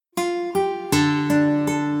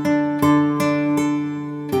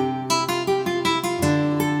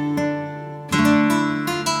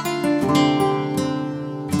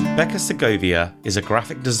Becca Segovia is a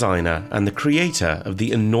graphic designer and the creator of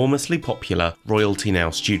the enormously popular Royalty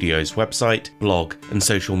Now Studios website, blog, and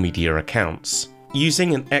social media accounts.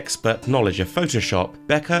 Using an expert knowledge of Photoshop,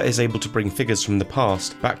 Becca is able to bring figures from the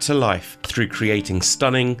past back to life through creating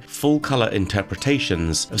stunning, full-colour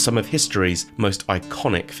interpretations of some of history's most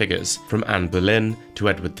iconic figures, from Anne Boleyn to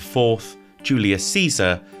Edward IV, Julius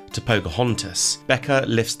Caesar to Pocahontas. Becca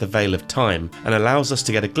lifts the veil of time and allows us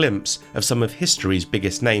to get a glimpse of some of history's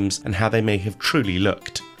biggest names and how they may have truly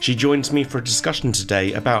looked. She joins me for a discussion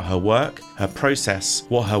today about her work, her process,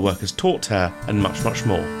 what her work has taught her, and much, much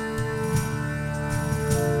more.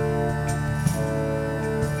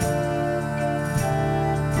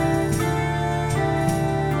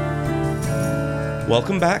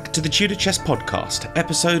 Welcome back to the Tudor Chess Podcast,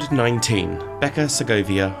 episode 19. Becca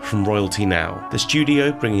Segovia from Royalty Now, the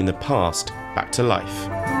studio bringing the past back to life.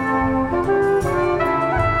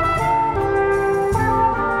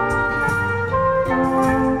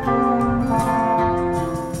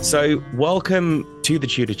 So, welcome to the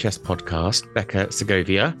Tudor Chess Podcast, Becca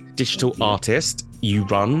Segovia, digital artist. You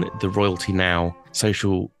run the Royalty Now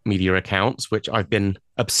social media accounts, which I've been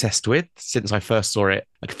obsessed with since I first saw it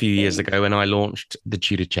a few years ago when I launched the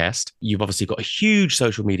Tudor Chest. You've obviously got a huge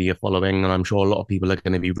social media following, and I'm sure a lot of people are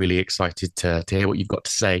going to be really excited to hear what you've got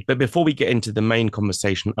to say. But before we get into the main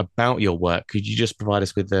conversation about your work, could you just provide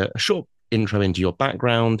us with a short intro into your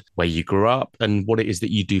background, where you grew up, and what it is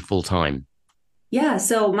that you do full time? Yeah,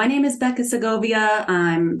 so my name is Becca Segovia.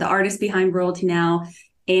 I'm the artist behind Royalty Now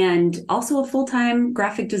and also a full-time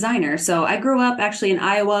graphic designer. So I grew up actually in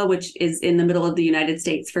Iowa, which is in the middle of the United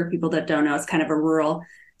States. For people that don't know, it's kind of a rural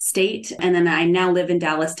state. And then I now live in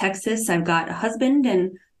Dallas, Texas. I've got a husband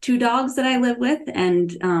and 2 dogs that I live with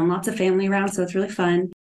and lots of family around. So it's really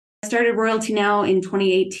fun. I started Royalty Now in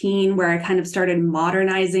 2018, where I kind of started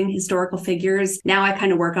modernizing historical figures. Now I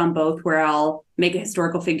kind of work on both, where I'll make a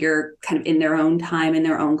historical figure kind of in their own time, in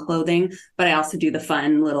their own clothing. But I also do the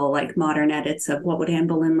fun little like modern edits of what would Anne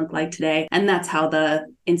Boleyn look like today. And that's how the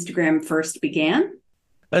Instagram first began.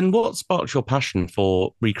 And what sparked your passion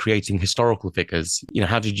for recreating historical figures? You know,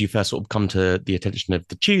 how did you first sort of come to the attention of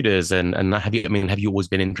the Tudors? And have you always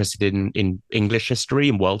been interested in English history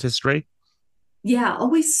and world history? Yeah,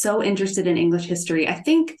 always so interested in English history. I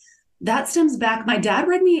think that stems back. My dad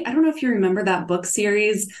read me, I don't know if you remember that book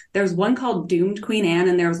series. There's one called Doomed Queen Anne,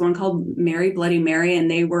 and there was one called Mary Bloody Mary, and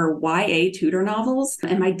they were YA Tudor novels.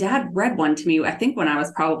 And my dad read one to me, I think when I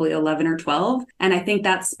was probably 11 or 12. And I think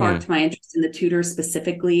that sparked my interest in the Tudors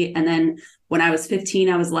specifically. And then when I was 15,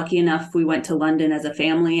 I was lucky enough, we went to London as a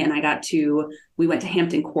family, and we went to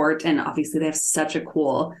Hampton Court. And obviously they have such a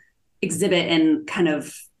cool exhibit and kind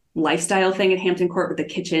of lifestyle thing at Hampton Court with the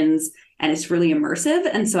kitchens, and it's really immersive.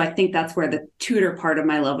 And so I think that's where the Tudor part of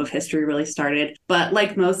my love of history really started. But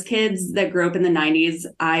like most kids that grew up in the 90s,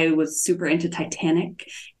 I was super into Titanic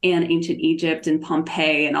and ancient Egypt and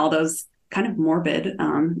Pompeii and all those kind of morbid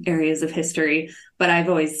areas of history. But I've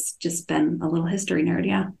always just been a little history nerd,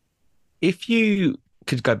 yeah. If you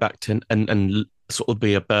could go back to and sort of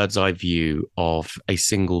be a bird's eye view of a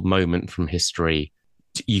single moment from history,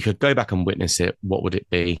 you could go back and witness it, what would it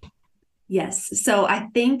be? Yes. So I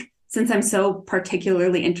think since I'm so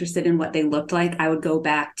particularly interested in what they looked like, I would go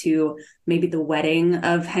back to maybe the wedding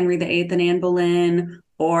of Henry VIII and Anne Boleyn,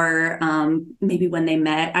 or maybe when they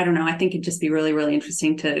met. I don't know. I think it'd just be really, really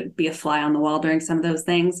interesting to be a fly on the wall during some of those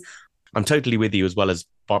things. I'm totally with you as well, as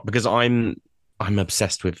because I'm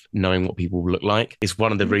obsessed with knowing what people look like. It's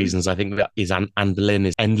one of the reasons I think that is Anne Boleyn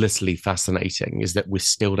is endlessly fascinating, is that we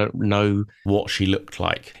still don't know what she looked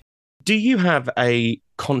like. Do you have a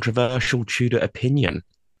controversial Tudor opinion?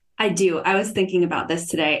 I do. I was thinking about this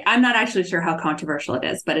today. I'm not actually sure how controversial it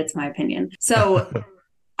is, but it's my opinion. So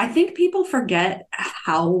I think people forget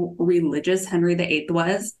how religious Henry VIII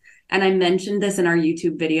was. And I mentioned this in our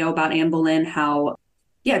YouTube video about Anne Boleyn,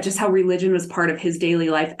 just how religion was part of his daily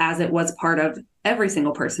life, as it was part of every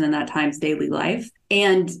single person in that time's daily life,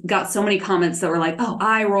 and got so many comments that were like, oh,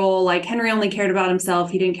 eye roll, like Henry only cared about himself.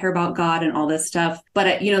 He didn't care about God and all this stuff.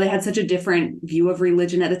 But, they had such a different view of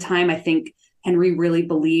religion at the time. I think Henry really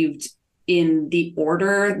believed in the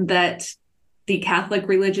order that the Catholic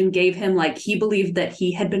religion gave him. Like, he believed that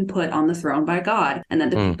he had been put on the throne by God, and that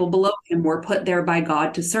the people below him were put there by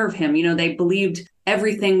God to serve him. They believed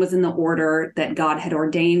everything was in the order that God had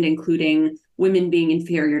ordained, including women being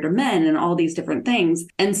inferior to men and all these different things.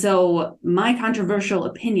 And so my controversial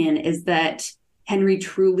opinion is that Henry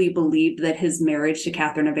truly believed that his marriage to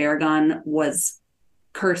Catherine of Aragon was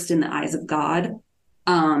cursed in the eyes of God.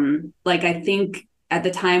 I think at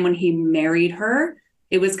the time when he married her,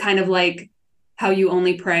 it was kind of like how you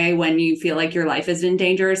only pray when you feel like your life is in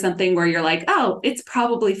danger or something, where you're like, oh, it's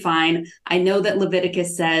probably fine. I know that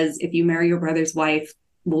Leviticus says if you marry your brother's wife,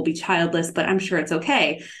 we'll be childless, but I'm sure it's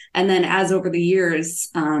okay. And then as over the years,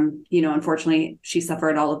 unfortunately, she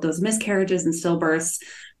suffered all of those miscarriages and stillbirths,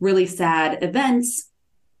 really sad events.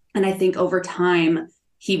 And I think over time,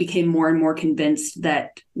 he became more and more convinced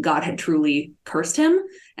that God had truly cursed him.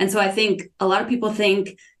 And so I think a lot of people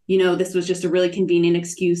think, this was just a really convenient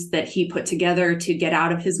excuse that he put together to get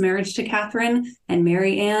out of his marriage to Catherine and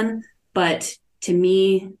marry Anne. But to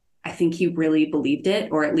me, I think he really believed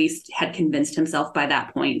it, or at least had convinced himself by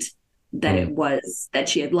that point that it was that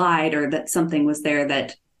she had lied, or that something was there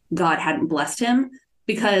that God hadn't blessed him.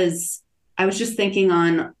 Because I was just thinking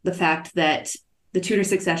on the fact that the Tudor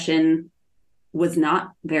succession was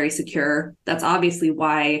not very secure. That's obviously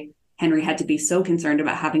why Henry had to be so concerned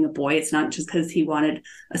about having a boy. It's not just because he wanted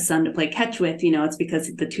a son to play catch with, it's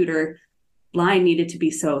because the Tudor line needed to be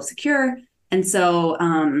so secure. And so,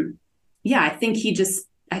 I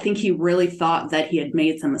think he really thought that he had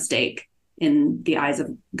made some mistake in the eyes of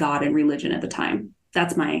God and religion at the time.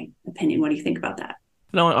 That's my opinion. What do you think about that?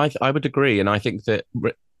 No, I would agree. And I think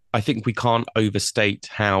we can't overstate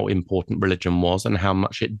how important religion was and how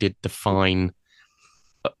much it did define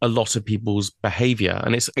a lot of people's behavior.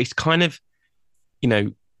 And it's kind of,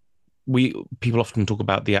 people often talk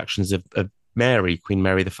about the actions of Mary, Queen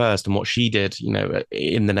Mary I, and what she did,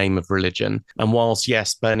 in the name of religion. And whilst,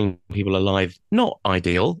 yes, burning people alive, not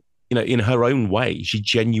ideal, in her own way, she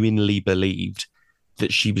genuinely believed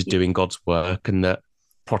that she was doing God's work and that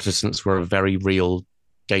Protestants were a very real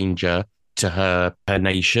danger to her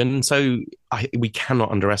nation. So we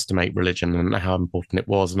cannot underestimate religion and how important it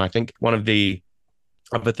was. And I think one of the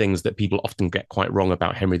other things that people often get quite wrong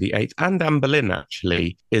about Henry VIII and Anne Boleyn,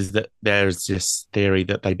 actually, is that there's this theory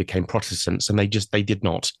that they became Protestants, and they did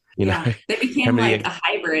not. They became like a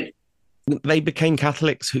hybrid. They became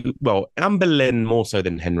Catholics Anne Boleyn more so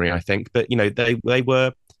than Henry, I think, but they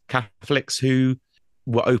were Catholics who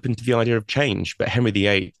were open to the idea of change. But Henry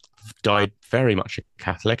VIII died very much a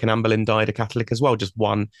Catholic, and Anne Boleyn died a Catholic as well, just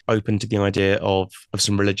one open to the idea of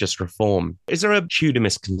some religious reform. Is there a Tudor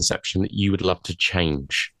misconception that you would love to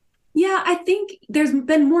change? Yeah, I think there's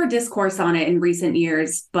been more discourse on it in recent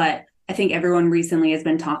years, but I think everyone recently has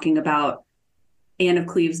been talking about Anne of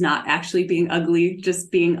Cleves not actually being ugly,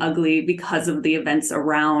 just being ugly because of the events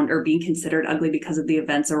around, or being considered ugly because of the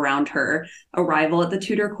events around her arrival at the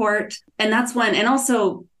Tudor court. And that's when, and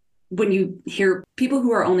also when you hear people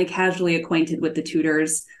who are only casually acquainted with the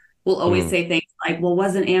Tudors will always say things like, well,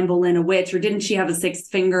 wasn't Anne Boleyn a witch? Or didn't she have a sixth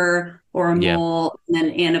finger or a mole? And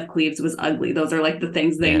then Anne of Cleves was ugly. Those are like the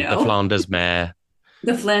things they know. The Flanders mare.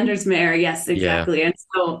 The Flanders mare. Yes, exactly. Yeah. And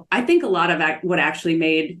so I think a lot of what actually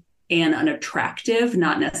made Anne unattractive,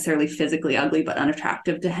 not necessarily physically ugly, but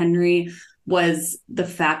unattractive to Henry, was the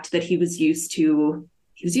fact that he was used to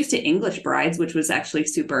English brides, which was actually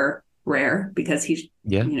super rare because he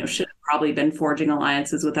should have probably been forging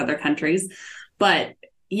alliances with other countries. But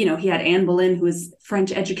he had Anne Boleyn, who was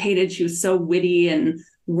French educated. She was so witty and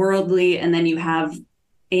worldly. And then you have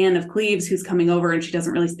Anne of Cleves, who's coming over and she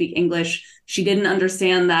doesn't really speak English. She didn't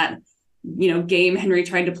understand that game Henry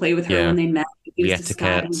tried to play with her when they met. The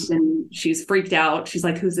etiquette. And she's freaked out. She's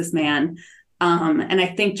like, who's this man? And I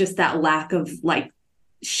think just that lack of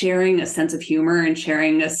sharing a sense of humor and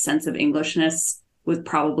sharing a sense of Englishness was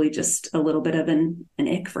probably just a little bit of an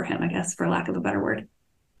ick for him, I guess, for lack of a better word.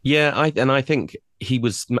 Yeah, I think he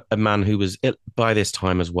was a man who was, by this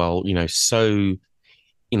time as well, so,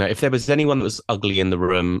 if there was anyone that was ugly in the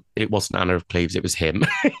room, it wasn't Anne of Cleves, it was him.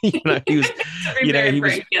 He was,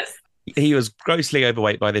 yes. He was grossly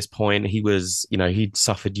overweight by this point. He was, he'd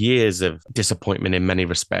suffered years of disappointment in many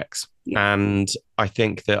respects. Yeah. And I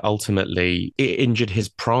think that ultimately it injured his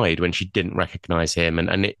pride when she didn't recognize him.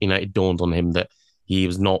 And it dawned on him that he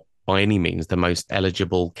was not by any means the most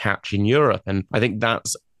eligible catch in Europe. And I think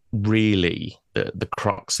that's really the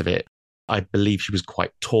crux of it. I believe she was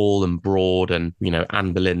quite tall and broad, and,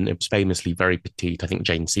 Anne Boleyn was famously very petite. I think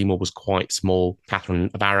Jane Seymour was quite small. Catherine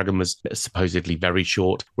of Aragon was supposedly very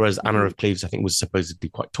short, whereas Anne of Cleves, I think, was supposedly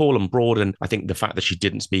quite tall and broad. And I think the fact that she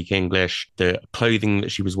didn't speak English, the clothing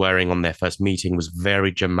that she was wearing on their first meeting was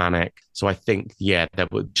very Germanic. So I think, there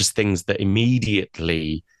were just things that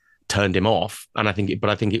immediately turned him off. And I think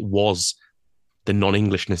it was the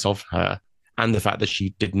non-Englishness of her. And the fact that she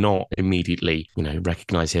did not immediately,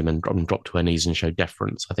 recognize him and drop to her knees and show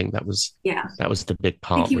deference. I think that was the big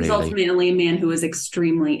part. I think he was ultimately a man who was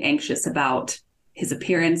extremely anxious about his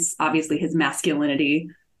appearance, obviously his masculinity,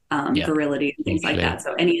 virility, and things like that.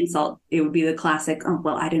 So any insult, it would be the classic, oh,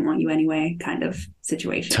 well, I didn't want you anyway kind of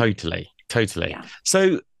situation. Totally. Totally. Yeah.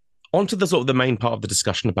 So on to the sort of the main part of the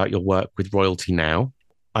discussion about your work with royalty now.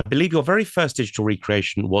 I believe your very first digital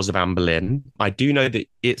recreation was of Anne Boleyn. I do know that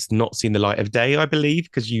it's not seen the light of day, I believe,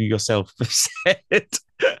 because you yourself have said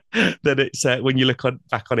that it's when you look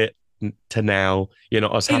back on it to now, you're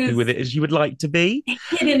not as happy with it as you would like to be.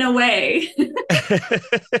 Hidden away.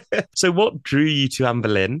 So what drew you to Anne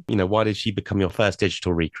Boleyn? Why did she become your first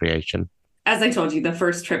digital recreation? As I told you, the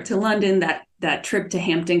first trip to London, that trip to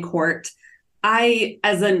Hampton Court,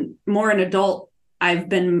 as an adult, I've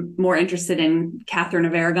been more interested in Catherine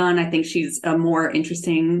of Aragon. I think she's a more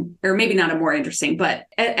interesting, or maybe not a more interesting, but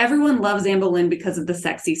everyone loves Anne Boleyn because of the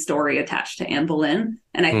sexy story attached to Anne Boleyn.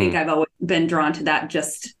 And I think I've always been drawn to that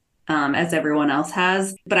just as everyone else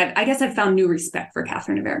has. But I guess I've found new respect for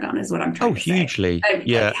Catherine of Aragon is what I'm trying to say. Oh, hugely.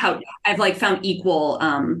 I've found equal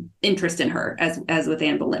interest in her as with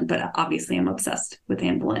Anne Boleyn, but obviously I'm obsessed with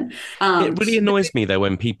Anne Boleyn. It really annoys me though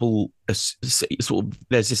when people sort of,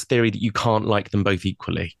 there's this theory that you can't like them both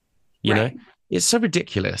equally, you know? It's so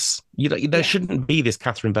ridiculous. There shouldn't be this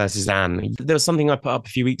Catherine versus Anne. There was something I put up a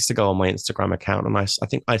few weeks ago on my Instagram account, and I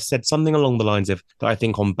think I said something along the lines of that I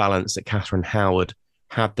think on balance that Catherine Howard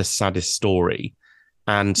had the saddest story.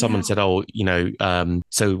 And someone said,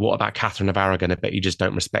 so what about Catherine of Aragon? I bet you just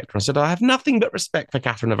don't respect her. I said, I have nothing but respect for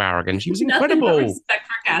Catherine of Aragon. She was incredible. Nothing but respect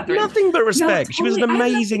for Catherine. Nothing but respect. No, totally. She was an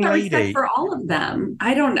amazing lady. Respect for all of them.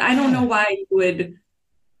 I don't know why you would.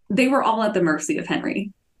 They were all at the mercy of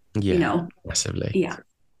Henry. Yeah, massively. Yeah.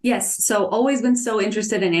 Yes. So always been so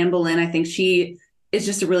interested in Anne Boleyn. I think she is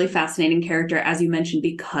just a really fascinating character, as you mentioned,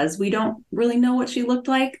 because we don't really know what she looked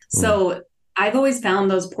like. So I've always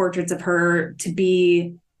found those portraits of her to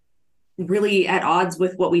be really at odds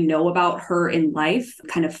with what we know about her in life,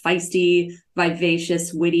 kind of feisty,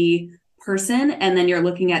 vivacious, witty person. And then you're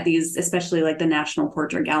looking at these, especially like the National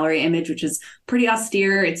Portrait Gallery image, which is pretty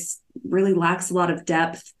austere. It's really lacks a lot of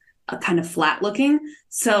depth, kind of flat looking.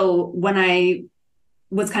 So when I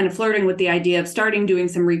was kind of flirting with the idea of starting doing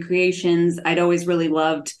some recreations, I'd always really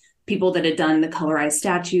loved people that had done the colorized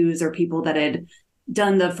statues or people that had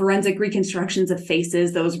done the forensic reconstructions of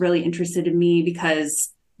faces. Those really interested me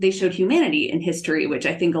because they showed humanity in history, which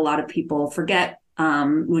I think a lot of people forget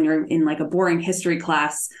when you're in like a boring history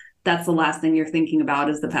class. That's the last thing you're thinking about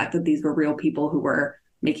is the fact that these were real people who were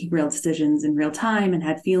making real decisions in real time and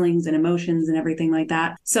had feelings and emotions and everything like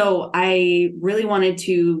that. So I really wanted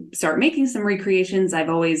to start making some recreations. I've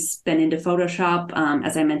always been into Photoshop.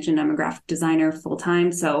 As I mentioned, I'm a graphic designer full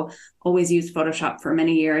time, so always used Photoshop for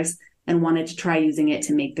many years and wanted to try using it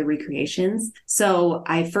to make the recreations. So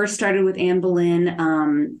I first started with Anne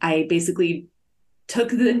Boleyn. I basically took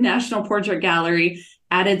the National Portrait Gallery,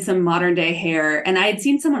 added some modern day hair, and I had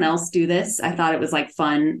seen someone else do this. I thought it was like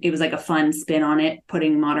fun. It was like a fun spin on it,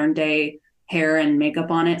 putting modern day hair and makeup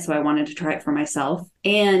on it. So I wanted to try it for myself.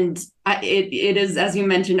 And it is, as you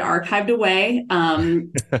mentioned, archived away.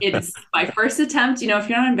 It's my first attempt. If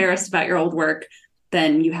you're not embarrassed about your old work,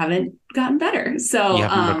 then you haven't gotten better. So you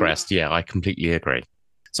haven't progressed. Yeah, I completely agree.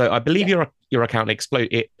 So I believe your account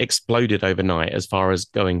exploded overnight as far as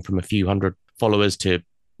going from a few hundred followers to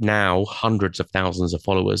now hundreds of thousands of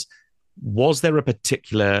followers. Was there a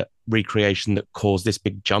particular recreation that caused this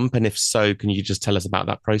big jump? And if so, can you just tell us about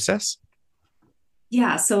that process?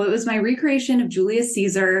 Yeah, so it was my recreation of Julius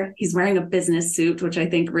Caesar. He's wearing a business suit, which I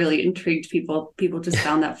think really intrigued people. People just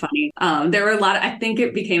found that funny. There were I think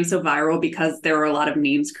it became so viral because there were a lot of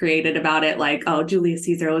memes created about it, like, oh, Julius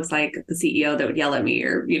Caesar looks like the CEO that would yell at me,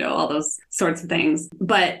 or, all those sorts of things.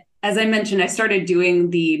 But as I mentioned, I started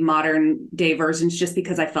doing the modern day versions just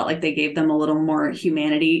because I felt like they gave them a little more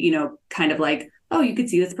humanity, kind of like, oh, you could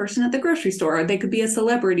see this person at the grocery store, or they could be a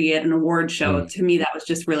celebrity at an award show. To me, that was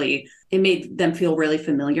just really, it made them feel really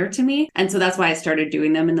familiar to me. And so that's why I started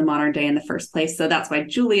doing them in the modern day in the first place. So that's why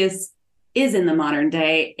Julius is in the modern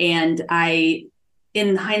day. And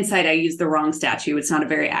in hindsight, I used the wrong statue. It's not a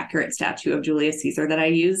very accurate statue of Julius Caesar that I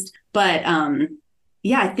used. But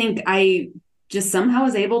I think I just somehow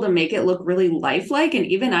was able to make it look really lifelike. And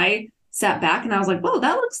even I sat back and I was like, whoa,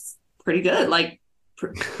 that looks pretty good. Like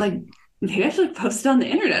maybe I should post it on the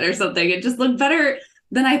internet or something. It just looked better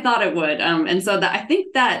than I thought it would. And so I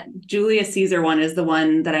think that Julius Caesar one is the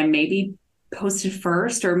one that I maybe posted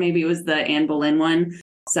first, or maybe it was the Anne Boleyn one.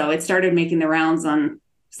 So it started making the rounds on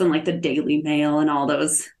some like the Daily Mail and all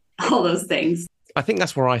those things. I think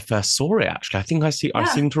that's where I first saw it, actually. I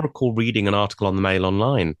seem to recall reading an article on the Mail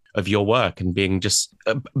Online of your work and being just,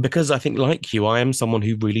 because I think like you, I am someone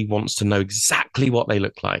who really wants to know exactly what they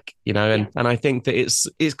look like, and I think that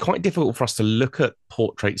it's quite difficult for us to look at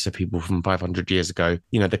portraits of people from 500 years ago.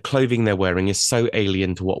 The clothing they're wearing is so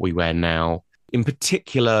alien to what we wear now. in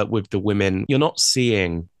particular with the women, you're not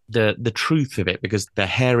seeing the truth of it because their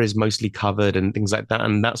hair is mostly covered and things like that.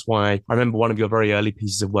 And that's why I remember one of your very early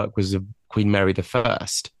pieces of work was of Queen Mary I,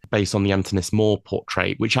 based on the Antonis More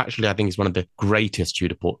portrait, which actually I think is one of the greatest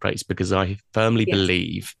Tudor portraits because I firmly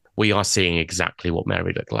believe we are seeing exactly what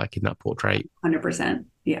Mary looked like in that portrait. 100%.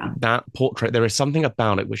 Yeah. That portrait, there is something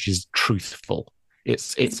about it which is truthful.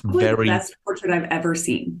 It's probably very the best portrait I've ever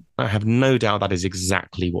seen. I have no doubt that is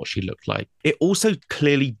exactly what she looked like. It also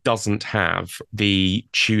clearly doesn't have the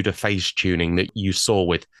Tudor face tuning that you saw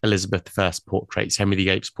with Elizabeth I's portraits, Henry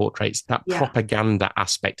VIII's portraits. That propaganda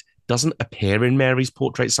aspect doesn't appear in Mary's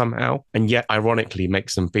portrait somehow, and yet ironically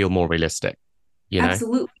makes them feel more realistic. You know?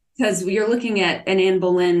 Absolutely. Because you're looking at an Anne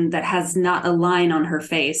Boleyn that has not a line on her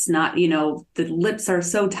face, not, the lips are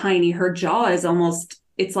so tiny. Her jaw is almost,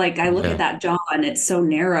 it's like I look at that jaw and it's so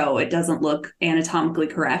narrow, it doesn't look anatomically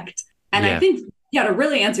correct. And I think, to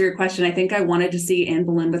really answer your question, I think I wanted to see Anne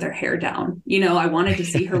Boleyn with her hair down. I wanted to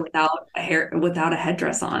see her without a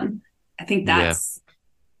headdress on. I think that's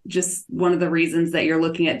just one of the reasons that you're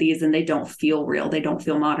looking at these and they don't feel real. They don't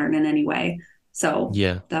feel modern in any way. So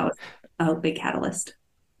that was a big catalyst.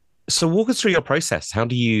 So walk us through your process. How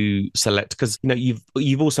do you select? Because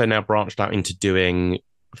you've also now branched out into doing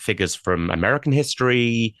figures from American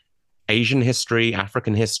history, Asian history,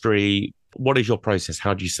 African history. What is your process?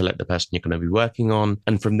 How do you select the person you're going to be working on?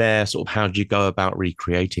 And from there, sort of how do you go about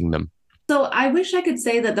recreating them? So I wish I could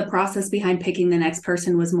say that the process behind picking the next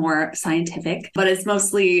person was more scientific, but it's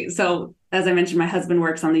mostly, so as I mentioned, my husband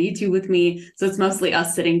works on the YouTube with me. So it's mostly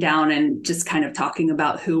us sitting down and just kind of talking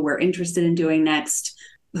about who we're interested in doing next,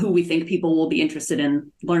 who we think people will be interested in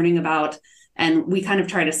learning about. And we kind of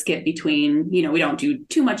try to skip between, we don't do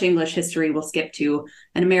too much English history. We'll skip to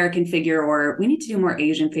an American figure, or we need to do more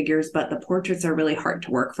Asian figures, but the portraits are really hard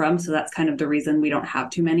to work from. So that's kind of the reason we don't have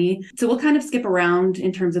too many. So we'll kind of skip around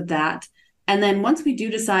in terms of that. And then once we do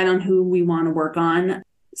decide on who we want to work on,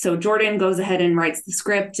 so Jordan goes ahead and writes the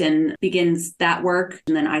script and begins that work.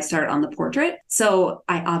 And then I start on the portrait. So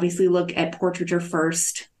I obviously look at portraiture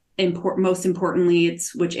first. Most importantly,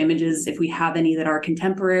 it's which images, if we have any that are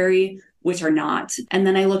contemporary, which are not. And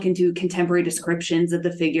then I look into contemporary descriptions of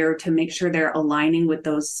the figure to make sure they're aligning with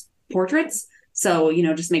those portraits. So,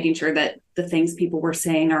 just making sure that the things people were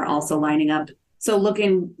saying are also lining up. So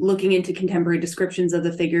looking into contemporary descriptions of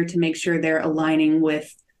the figure to make sure they're aligning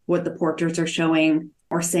with what the portraits are showing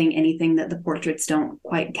or saying anything that the portraits don't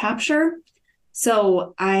quite capture.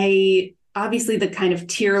 So obviously the kind of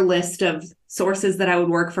tier list of sources that I would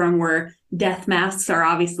work from were death masks are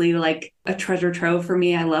obviously like a treasure trove for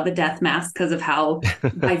me. I love a death mask because of how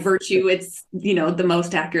by virtue it's, the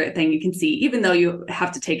most accurate thing you can see, even though you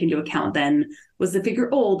have to take into account then, was the figure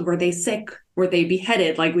old? Were they sick? Were they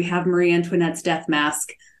beheaded? Like we have Marie Antoinette's death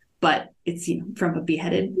mask, but it's from a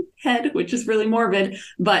beheaded head, which is really morbid,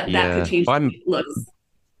 but that could change the looks.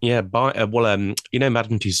 Yeah, Madame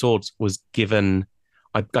Tussauds was given,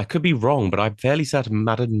 I could be wrong, but I'm fairly certain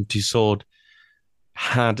Madame Tussauds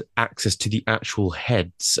had access to the actual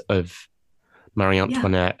heads of Marie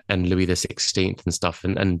Antoinette and Louis XVI and stuff.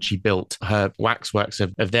 And she built her waxworks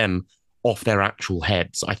of them off their actual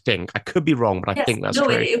heads, I think. I could be wrong, but I think that's true.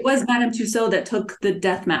 It was Madame Tussauds that took the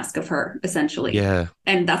death mask of her, essentially. Yeah.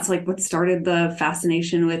 And that's like what started the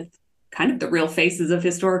fascination with kind of the real faces of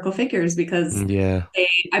historical figures, because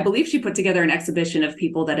I believe she put together an exhibition of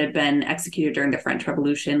people that had been executed during the French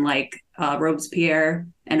Revolution, like Robespierre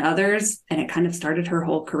and others, and it kind of started her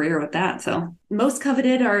whole career with that. So most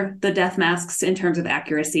coveted are the death masks in terms of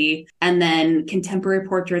accuracy, and then contemporary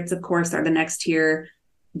portraits, of course, are the next tier.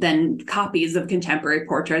 Then copies of contemporary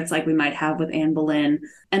portraits like we might have with Anne Boleyn.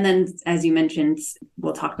 And then, as you mentioned,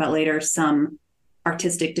 we'll talk about later, some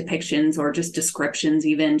artistic depictions or just descriptions,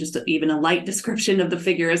 even a light description of the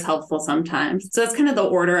figure is helpful sometimes. So that's kind of the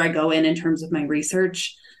order I go in terms of my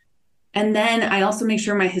research. And then I also make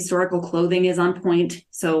sure my historical clothing is on point.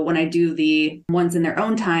 So when I do the ones in their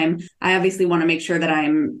own time, I obviously want to make sure that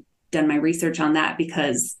I'm done my research on that,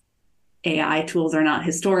 because AI tools are not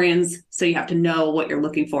historians. So you have to know what you're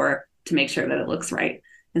looking for to make sure that it looks right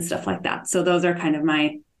and stuff like that. So those are kind of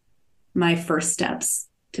my first steps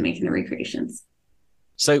to making the recreations.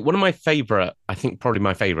 So one of my favorite, I think probably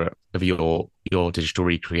my favorite of your digital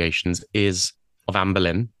recreations is of Anne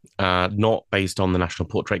Boleyn, not based on the National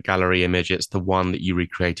Portrait Gallery image. It's the one that you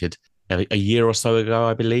recreated a year or so ago,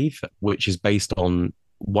 I believe, which is based on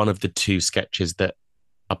one of the two sketches that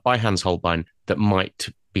are by Hans Holbein that might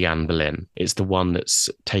be Anne Boleyn. It's the one that's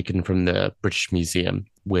taken from the British Museum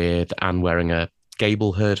with Anne wearing a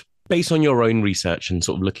gable hood. Based on your own research and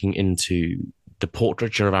sort of looking into the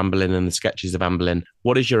portraiture of Anne Boleyn and the sketches of Anne Boleyn.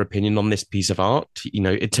 What is your opinion on this piece of art?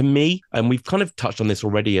 To me, and we've kind of touched on this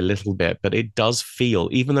already a little bit, but it does feel,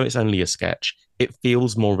 even though it's only a sketch, it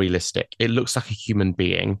feels more realistic. It looks like a human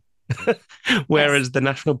being. Whereas the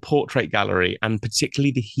National Portrait Gallery, and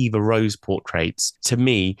particularly the Hever Rose portraits, to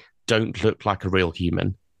me, don't look like a real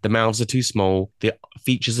human. The mouths are too small. The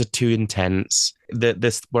features are too intense.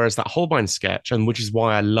 Whereas that Holbein sketch, and which is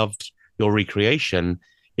why I loved your recreation,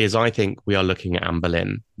 is I think we are looking at Anne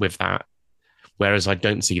Boleyn with that. Whereas I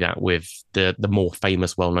don't see that with the more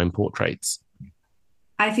famous, well-known portraits.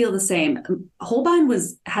 I feel the same. Holbein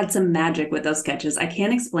had some magic with those sketches. I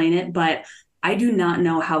can't explain it, but I do not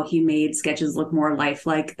know how he made sketches look more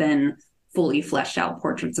lifelike than fully fleshed out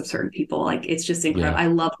portraits of certain people. Like, it's just incredible. Yeah. I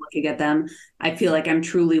love looking at them. I feel like I'm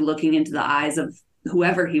truly looking into the eyes of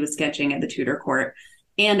whoever he was sketching at the Tudor court.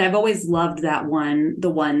 And I've always loved that one.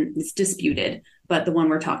 The one, it's disputed, but the one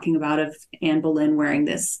we're talking about of Anne Boleyn wearing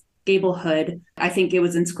this gable hood. I think it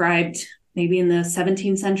was inscribed maybe in the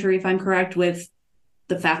 17th century, if I'm correct, with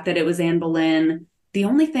the fact that it was Anne Boleyn. The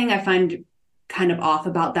only thing I find kind of off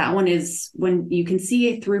about that one is when you can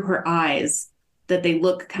see through her eyes that they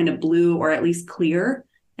look kind of blue or at least clear.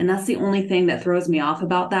 And that's the only thing that throws me off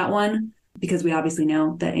about that one, because we obviously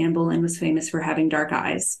know that Anne Boleyn was famous for having dark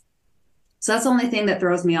eyes. So that's the only thing that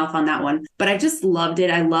throws me off on that one. But I just loved it.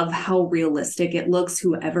 I love how realistic it looks,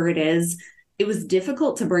 whoever it is. It was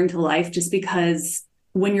difficult to bring to life just because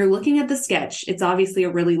when you're looking at the sketch, it's obviously a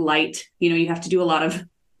really light, you have to do a lot of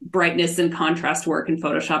brightness and contrast work in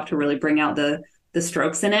Photoshop to really bring out the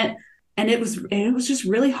strokes in it. And it was just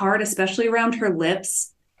really hard, especially around her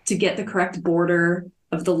lips, to get the correct border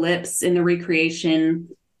of the lips in the recreation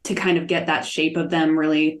to kind of get that shape of them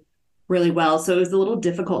really, really well. So it was a little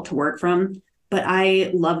difficult to work from, but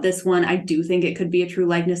I love this one. I do think it could be a true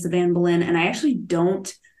likeness of Anne Boleyn. And I actually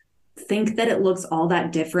don't think that it looks all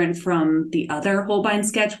that different from the other Holbein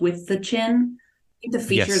sketch with the chin. I think the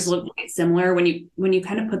features look quite similar when you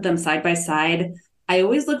kind of put them side by side. I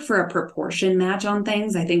always look for a proportion match on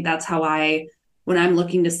things. I think that's how when I'm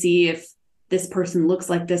looking to see if this person looks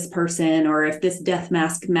like this person or if this death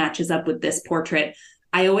mask matches up with this portrait,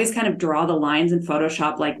 I always kind of draw the lines in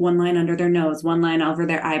Photoshop, like one line under their nose, one line over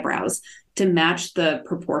their eyebrows, to match the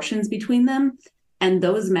proportions between them. And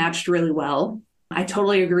those matched really well. I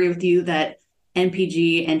totally agree with you that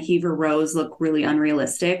NPG and Hever Rose look really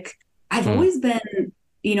unrealistic. I've always been,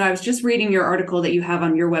 I was just reading your article that you have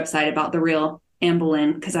on your website about the real Anne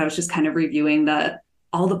Boleyn, because I was just kind of reviewing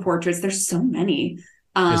all the portraits. There's so many.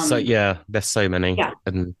 There's so many. Yeah, there's so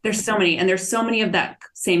many. And there's so many of that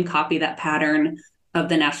same copy, that pattern of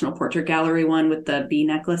the National Portrait Gallery one with the bee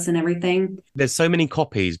necklace and everything. There's so many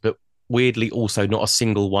copies, but weirdly also not a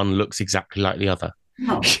single one looks exactly like the other.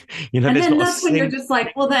 No. And then that's when you're just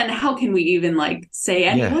like, well, then how can we even say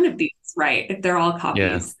any one of these, right? If they're all copies.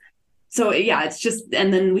 Yeah. So it's just,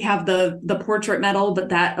 and then we have the portrait medal, but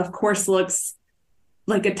that of course looks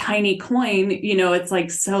like a tiny coin.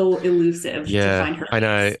 It's so elusive to find her. I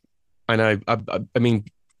know. I mean,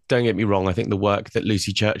 don't get me wrong. I think the work that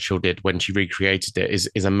Lucy Churchill did when she recreated it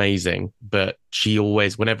is amazing. But she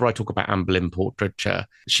always, whenever I talk about Anne Boleyn portraiture,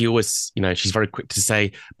 she always, she's very quick to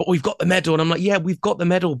say, but we've got the medal. And I'm like, yeah, we've got the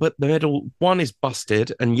medal, but the medal, one, is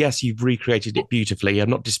busted. And yes, you've recreated it beautifully. I'm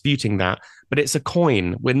not disputing that, but it's a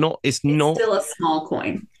coin. It's still a small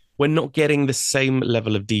coin. We're not getting the same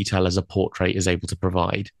level of detail as a portrait is able to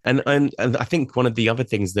provide. And I think one of the other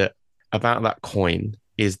things about that coin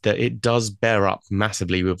is that it does bear up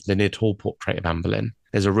massively with the Nid Hall portrait of Anne Boleyn.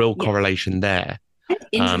 There's a real correlation there. I'm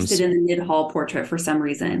interested in the Nid Hall portrait for some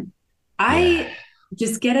reason. I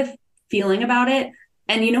just get a feeling about it.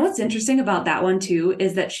 And what's interesting about that one too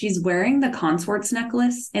is that she's wearing the consort's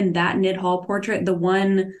necklace in that Nid Hall portrait, the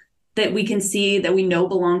one that we can see that we know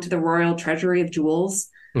belonged to the Royal Treasury of Jewels.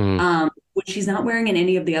 Which she's not wearing in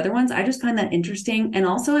any of the other ones. I just find that interesting. And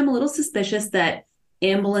also I'm a little suspicious that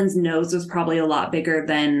Anne Boleyn's nose was probably a lot bigger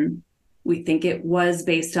than we think it was,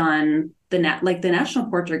 based on the National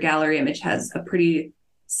Portrait Gallery image has a pretty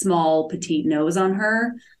small, petite nose on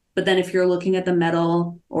her. But then if you're looking at the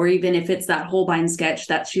medal, or even if it's that Holbein sketch,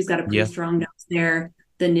 that she's got a pretty strong nose there.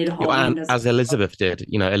 The Nid Hall, as Elizabeth did.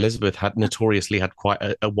 Elizabeth had notoriously had quite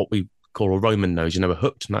a what we call a Roman nose, a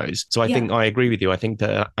hooked nose. So I think I agree with you. I think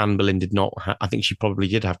that Anne Boleyn did not. I think she probably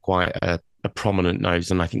did have quite a prominent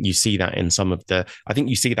nose, and I think you see that in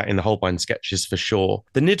the Holbein sketches for sure.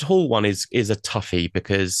 The Nid Hall one is a toughie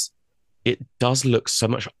because it does look so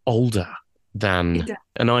much older than,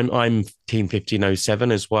 and I'm Team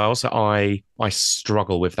 1507 as well, so I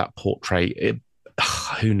struggle with that portrait.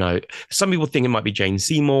 Who knows? Some people think it might be Jane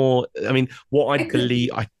Seymour. I mean, what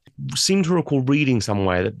I seem to recall reading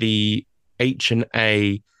somewhere that the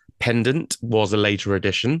H&A pendant was a later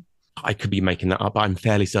addition. I could be making that up, but I'm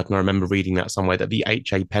fairly certain I remember reading that somewhere, that the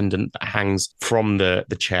HA pendant that hangs from the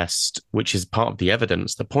chest, which is part of the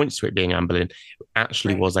evidence that points to it being Anne Boleyn,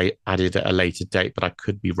 actually was added at a later date, but I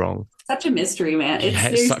could be wrong. Such a mystery, man. It's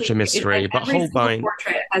It's such a mystery. Like but every Holbein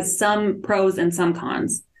portrait has some pros and some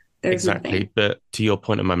cons. There's exactly. nothing. But to your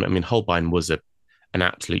point a moment, I mean, Holbein was an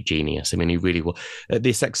absolute genius. I mean, he really was.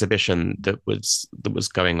 This exhibition that was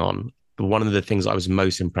going on, one of the things I was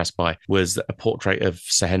most impressed by was a portrait of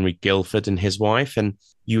Sir Henry Guildford and his wife. And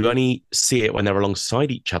you only see it when they're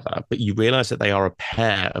alongside each other, but you realize that they are a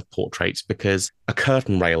pair of portraits because a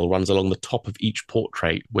curtain rail runs along the top of each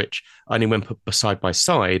portrait, which only when put side by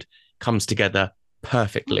side comes together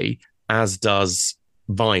perfectly, as does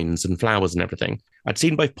vines and flowers and everything. I'd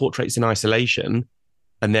seen both portraits in isolation.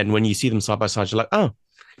 And then when you see them side by side, you're like, oh,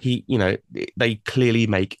 they clearly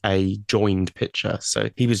make a joined picture. So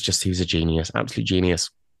he was a genius, absolute genius.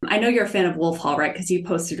 I know you're a fan of Wolf Hall, right? Because you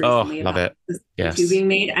posted recently love about it. Yes. being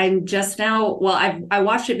made. I'm just now, I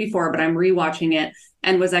watched it before, but I'm rewatching it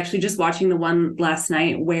and was actually just watching the one last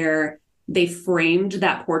night where they framed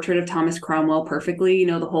that portrait of Thomas Cromwell perfectly,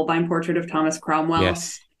 the Holbein portrait of Thomas Cromwell.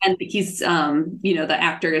 Yes. And he's, the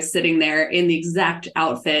actor is sitting there in the exact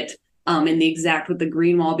outfit, with the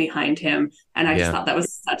green wall behind him. And I just thought that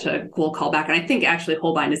was such a cool callback. And I think actually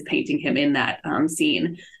Holbein is painting him in that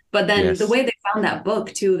scene. But then the way they found that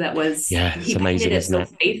book too, that was, he painted it so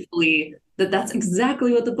faithfully that's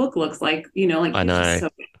exactly what the book looks like. I know. Just so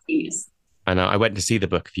genius. I know. I went to see the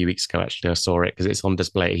book a few weeks ago. Actually, I saw it because it's on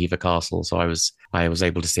display at Hever Castle, so I was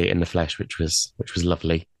able to see it in the flesh, which was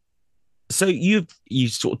lovely. So you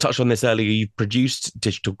sort of touched on this earlier. You've produced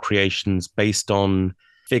digital creations based on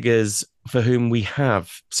figures for whom we have,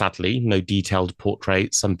 sadly, no detailed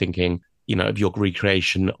portraits. I'm thinking, of your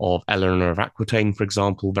recreation of Eleanor of Aquitaine, for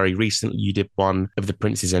example. Very recently, you did one of the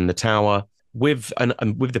Princes in the Tower. With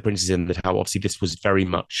the Princes in the Tower, obviously, this was very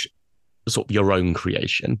much sort of your own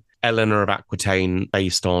creation. Eleanor of Aquitaine,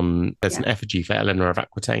 based on, there's an effigy for Eleanor of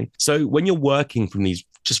Aquitaine. So when you're working from these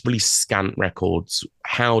just really scant records,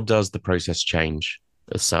 how does the process change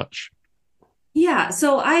as such? Yeah,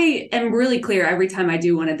 so I am really clear every time I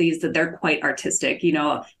do one of these that they're quite artistic,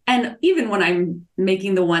 and even when I'm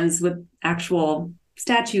making the ones with actual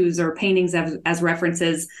statues or paintings as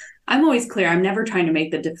references, I'm always clear. I'm never trying to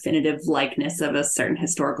make the definitive likeness of a certain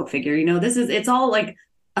historical figure. It's all like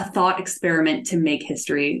a thought experiment to make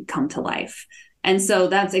history come to life. And so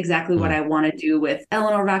that's exactly what I want to do with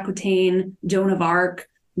Eleanor of Aquitaine, Joan of Arc,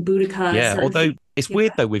 Boudica. Yeah, although it's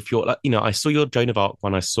weird though with your, I saw your Joan of Arc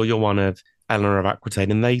one, I saw your one of Eleanor of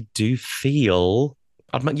Aquitaine, and they do feel,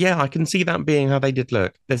 I can see that being how they did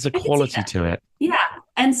look. There's a quality to it. Yeah.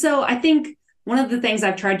 And so I think one of the things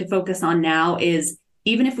I've tried to focus on now is,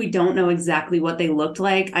 even if we don't know exactly what they looked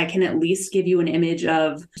like, I can at least give you an image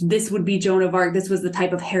of, this would be Joan of Arc. This was the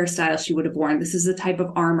type of hairstyle she would have worn. This is the type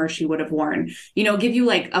of armor she would have worn. Give you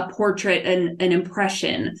like a portrait and an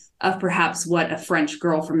impression of perhaps what a French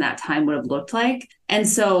girl from that time would have looked like. And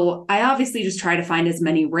so I obviously just try to find as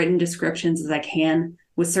many written descriptions as I can.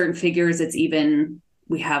 With certain figures,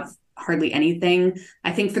 we have hardly anything.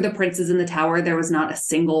 I think for the Princes in the Tower, there was not a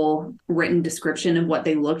single written description of what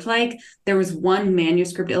they looked like. There was one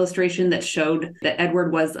manuscript illustration that showed that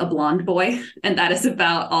Edward was a blonde boy, and that is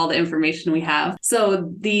about all the information we have. So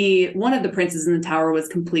one of the Princes in the Tower was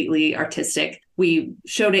completely artistic. We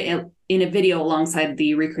showed it in a video alongside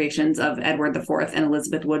the recreations of Edward IV and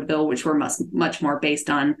Elizabeth Woodville, which were much more based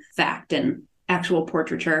on fact and actual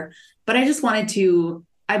portraiture. But I just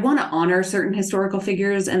I want to honor certain historical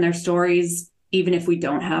figures and their stories, even if we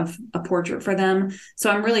don't have a portrait for them. So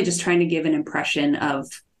I'm really just trying to give an impression of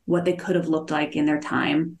what they could have looked like in their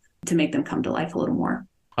time to make them come to life a little more.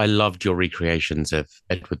 I loved your recreations of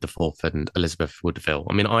Edward IV and Elizabeth Woodville.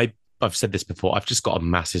 I mean, I've said this before, I've just got a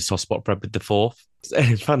massive soft spot for Edward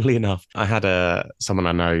IV. Funnily enough, I had someone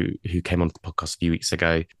I know who came on the podcast a few weeks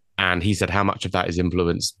ago, and he said how much of that is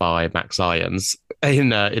influenced by Max Irons in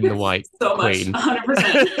the White so Queen. Much,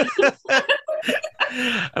 100%.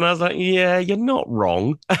 And I was like, yeah, you're not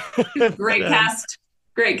wrong. Great cast.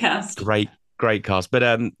 Great cast. Great cast. But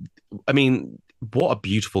I mean, what a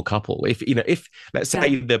beautiful couple. If let's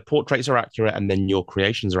say the portraits are accurate and then your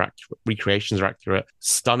recreations are accurate,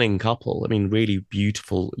 stunning couple. I mean, really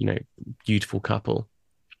beautiful, beautiful couple.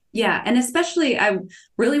 Yeah. And especially I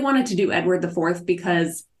really wanted to do Edward IV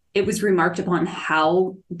because it was remarked upon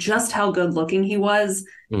how good looking he was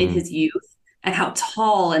in his youth, and how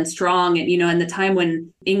tall and strong, and in the time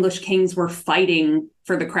when English kings were fighting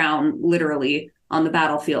for the crown, literally, on the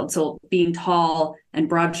battlefield. So being tall and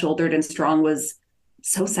broad-shouldered and strong was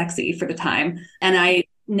so sexy for the time. And I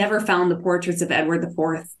never found the portraits of Edward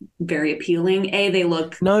IV very appealing. They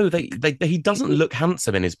look... No, he doesn't look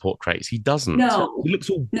handsome in his portraits. He doesn't. No. He looks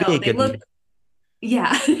all No, big and...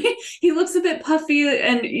 Yeah, he looks a bit puffy.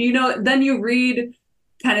 And, then you read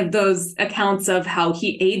kind of those accounts of how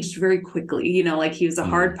he aged very quickly, like he was a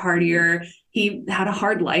hard partier. He had a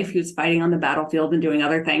hard life. He was fighting on the battlefield and doing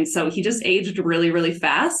other things. So he just aged really, really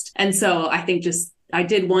fast. And so I think I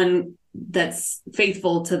did one that's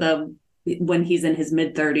faithful to when he's in his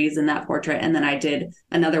mid-30s in that portrait. And then I did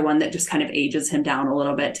another one that just kind of ages him down a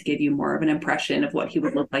little bit to give you more of an impression of what he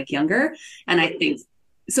would look like younger. And I think...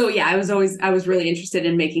 So yeah, I was really interested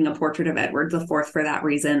in making a portrait of Edward IV for that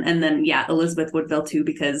reason. And then, Elizabeth Woodville too,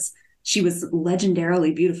 because she was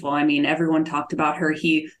legendarily beautiful. I mean, everyone talked about her.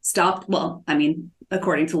 He stopped,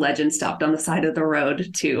 according to legend, stopped on the side of the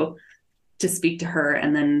road to speak to her.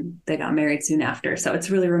 And then they got married soon after. So it's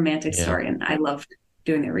a really romantic story. And I loved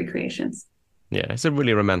doing their recreations. Yeah, it's a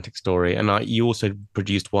really romantic story. And you also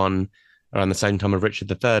produced one around the same time of Richard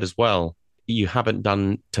III as well. You haven't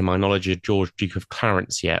done, to my knowledge, a George, Duke of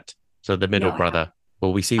Clarence yet. So the middle brother.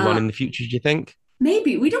 Will we see one in the future, do you think?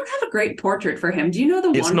 Maybe. We don't have a great portrait for him. Do you know the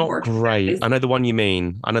it's one not portrait? Great. I know the one you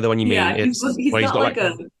mean. Yeah, It's he's where he's got got like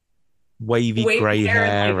a wavy grey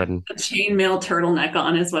hair and a chainmail turtleneck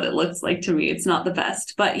on is what it looks like to me. It's not the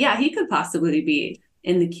best. But yeah, he could possibly be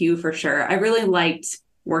in the queue for sure. I really liked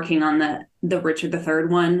working on the Richard III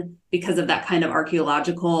one because of that kind of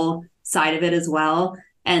archaeological side of it as well.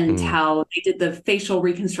 And how they did the facial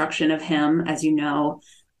reconstruction of him, as you know.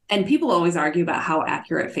 And people always argue about how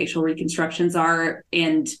accurate facial reconstructions are.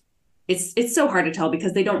 And it's so hard to tell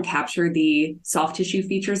because they don't capture the soft tissue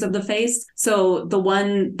features of the face. So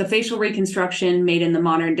the facial reconstruction made in the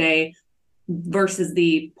modern day versus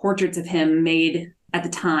the portraits of him made at the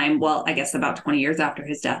time, well, I guess about 20 years after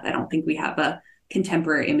his death, I don't think we have a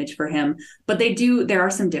contemporary image for him. But there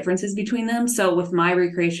are some differences between them. So with my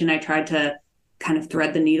recreation, I tried to kind of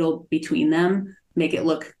thread the needle between them, make it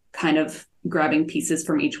look kind of grabbing pieces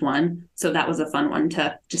from each one. So that was a fun one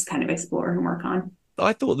to just kind of explore and work on.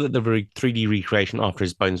 I thought that the 3D recreation after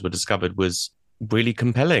his bones were discovered was really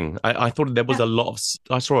compelling. I thought there was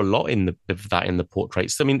I saw a lot of that in the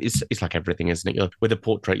portraits. I mean, it's like everything, isn't it? With a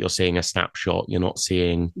portrait, you're seeing a snapshot. You're not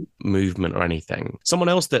seeing movement or anything. Someone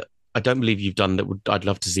else that I don't believe you've done that I'd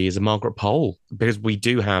love to see is a Margaret Pole, because we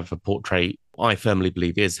do have a portrait I firmly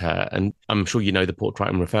believe is her. And I'm sure you know the portrait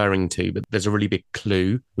I'm referring to, but there's a really big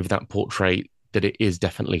clue with that portrait that it is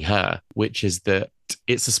definitely her, which is that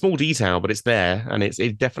it's a small detail, but it's there. And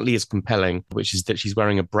it definitely is compelling, which is that she's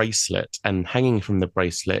wearing a bracelet, and hanging from the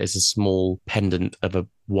bracelet is a small pendant of a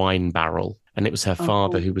wine barrel. And it was her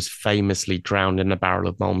father who was famously drowned in a barrel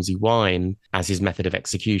of Malmsey wine as his method of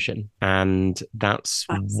execution. And that's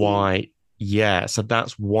why... Yeah, so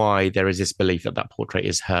that's why there is this belief that portrait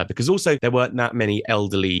is her, because also there weren't that many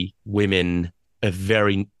elderly women of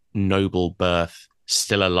very noble birth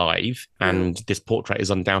still alive. And this portrait is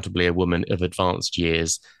undoubtedly a woman of advanced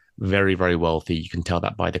years, very, very wealthy. You can tell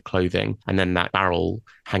that by the clothing. And then that barrel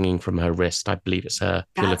hanging from her wrist, I believe it's her,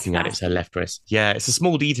 if you're looking at it, it's her left wrist. Yeah, it's a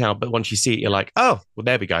small detail, but once you see it, you're like, oh, well,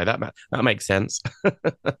 there we go. That makes sense.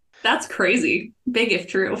 That's crazy. Big if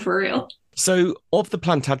true, for real. So of the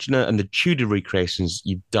Plantagenet and the Tudor recreations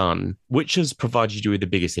you've done, which has provided you with the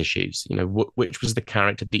biggest issues? Which was the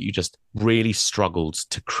character that you just really struggled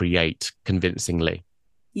to create convincingly?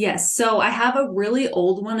 Yes. So I have a really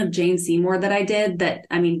old one of Jane Seymour that I did that,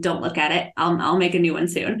 don't look at it. I'll make a new one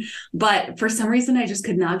soon. But for some reason, I just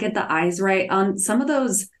could not get the eyes right on some of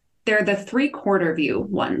those. They're the 3/4 view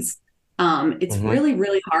ones. It's really,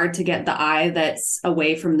 really hard to get the eye that's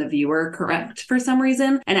away from the viewer correct for some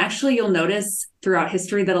reason. And actually, you'll notice throughout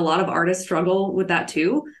history that a lot of artists struggle with that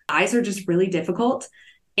too. Eyes are just really difficult.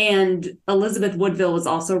 And Elizabeth Woodville was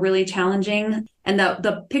also really challenging. And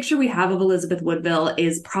the picture we have of Elizabeth Woodville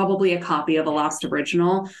is probably a copy of a lost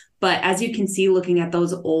original. But as you can see, looking at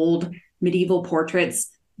those old medieval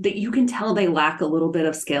portraits, that you can tell they lack a little bit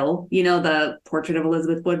of skill. The portrait of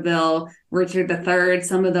Elizabeth Woodville, Richard III,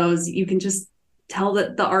 some of those, you can just tell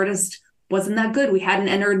that the artist wasn't that good. We hadn't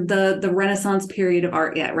entered the Renaissance period of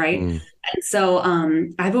art yet, right? And so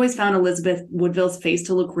I've always found Elizabeth Woodville's face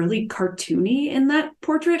to look really cartoony in that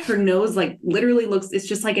portrait. Her nose literally it's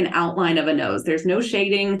just like an outline of a nose. There's no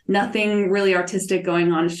shading, nothing really artistic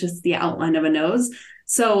going on. It's just the outline of a nose.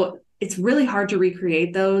 So it's really hard to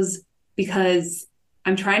recreate those because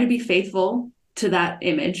I'm trying to be faithful to that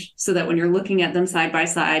image so that when you're looking at them side by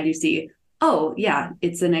side, you see, oh, yeah,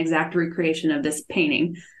 it's an exact recreation of this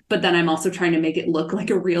painting. but then I'm also trying to make it look like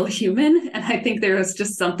a real human. And I think there was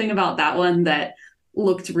just something about that one that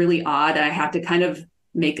looked really odd. I had to kind of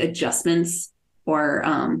make adjustments or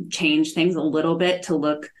change things a little bit to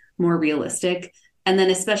look more realistic. And then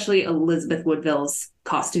especially Elizabeth Woodville's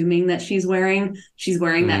costuming that she's wearing. She's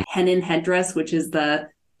wearing that hennin headdress, which is the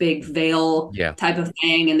big veil type of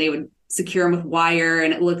thing. And they would secure them with wire,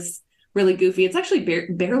 and it looks really goofy. It's actually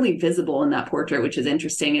barely visible in that portrait, which is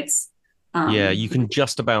interesting. It's you can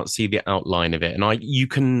just about see the outline of it, and you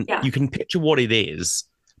can picture what it is,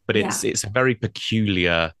 but it's a very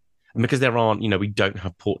peculiar. And because there aren't, we don't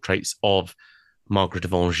have portraits of Margaret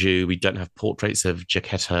of Anjou, we don't have portraits of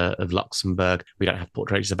Jacquetta of Luxembourg, we don't have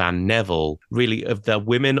portraits of Anne Neville. Really, of the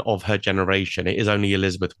women of her generation, it is only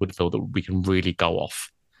Elizabeth Woodville that we can really go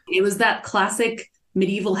off. It was that classic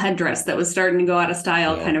medieval headdress that was starting to go out of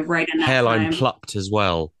style, kind of right in that hairline time. Plucked as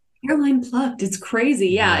well. Hairline plucked. It's crazy.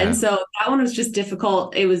 Yeah. And so that one was just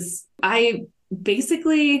difficult. I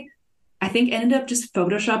think ended up just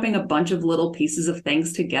photoshopping a bunch of little pieces of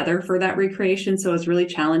things together for that recreation. So it was really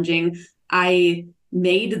challenging. I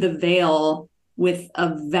made the veil with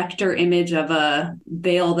a vector image of a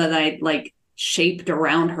veil that I shaped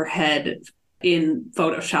around her head in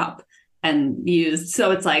Photoshop and used.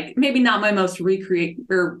 So it's maybe not my most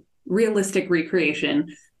realistic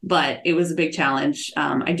recreation, but it was a big challenge.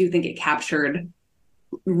 I do think it captured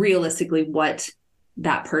realistically what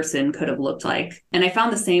that person could have looked like. And I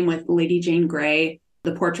found the same with Lady Jane Grey,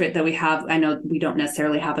 the portrait that we have. I know we don't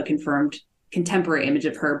necessarily have a confirmed contemporary image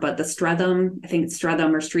of her, but the Streatham, I think it's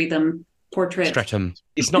Streatham or Streatham portrait. Streatham.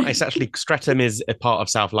 It's actually, Streatham is a part of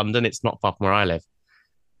South London. It's not far from where I live.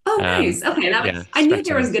 Oh, nice. Okay. I knew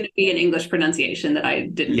there was going to be an English pronunciation that I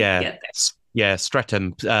didn't get there. Yeah,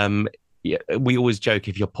 Streatham. We always joke,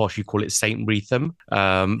 if you're posh, you call it St. Wreatham.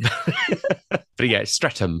 But yeah,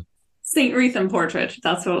 Streatham. St. Wreatham portrait.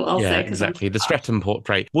 That's what I'll say. Yeah, exactly. The Streatham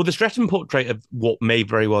portrait. Well, the Streatham portrait of what may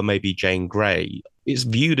very well be Jane Grey is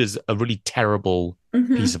viewed as a really terrible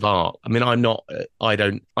piece of art. I mean, I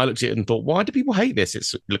looked at it and thought, why do people hate this? It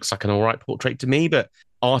looks like an all right portrait to me, but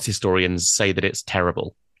art historians say that it's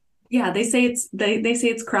terrible. Yeah, they say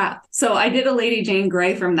it's crap. So I did a Lady Jane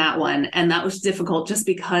Grey from that one, and that was difficult just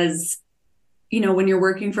because, when you're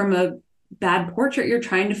working from a bad portrait, you're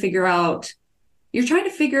trying to figure out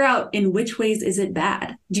in which ways is it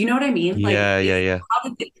bad? Do you know what I mean? Yeah.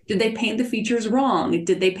 Did they paint the features wrong?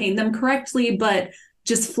 Did they paint them correctly, but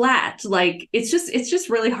just flat? It's just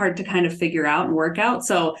really hard to kind of figure out and work out.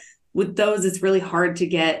 So with those, it's really hard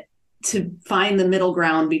to find the middle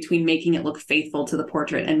ground between making it look faithful to the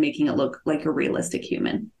portrait and making it look like a realistic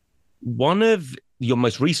human. One of your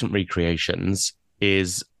most recent recreations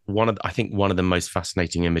is one of the most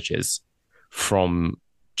fascinating images from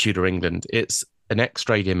Tudor England. It's an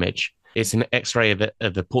X-rayed image. It's an X-ray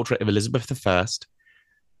of the portrait of Elizabeth I,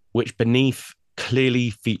 which beneath clearly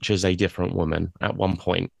features a different woman at one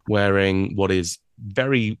point, wearing what is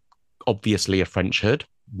very obviously a French hood,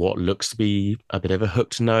 what looks to be a bit of a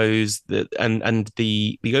hooked nose, and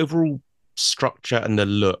the overall structure and the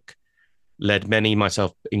look led many,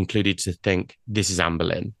 myself included, to think this is Anne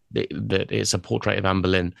Boleyn, that it's a portrait of Anne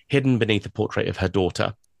Boleyn hidden beneath a portrait of her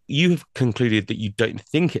daughter. You have concluded that you don't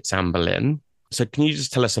think it's Anne Boleyn. So can you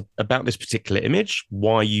just tell us about this particular image,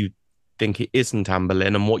 why you think it isn't Anne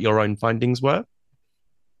Boleyn, and what your own findings were?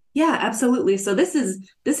 Yeah, absolutely. So this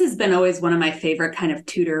has been always one of my favorite kind of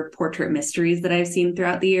Tudor portrait mysteries that I've seen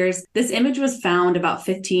throughout the years. This image was found about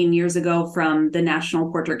 15 years ago from the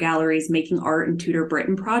National Portrait Gallery's Making Art in Tudor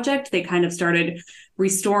Britain project. They kind of started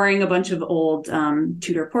restoring a bunch of old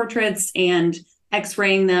Tudor portraits and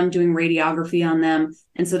X-raying them, doing radiography on them.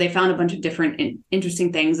 And so they found a bunch of different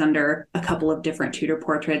interesting things under a couple of different Tudor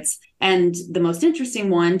portraits. And the most interesting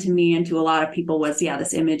one to me and to a lot of people was,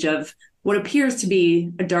 this image of what appears to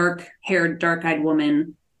be a dark-haired, dark-eyed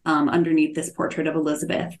woman underneath this portrait of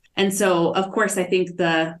Elizabeth. And so, of course, I think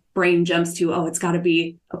the brain jumps to, it's got to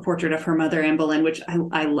be a portrait of her mother, Anne Boleyn, which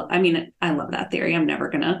I love that theory. I'm never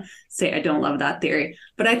going to say I don't love that theory.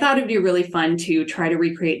 But I thought it'd be really fun to try to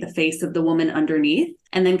recreate the face of the woman underneath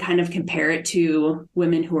and then kind of compare it to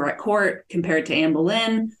women who are at court, compare it to Anne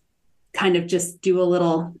Boleyn, kind of just do a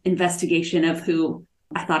little investigation of who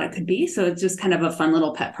I thought it could be. So it's just kind of a fun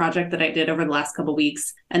little pet project that I did over the last couple of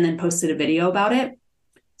weeks and then posted a video about it.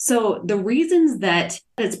 So the reasons that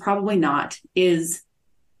it's probably not is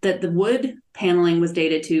that the wood paneling was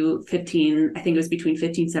dated to I think it was between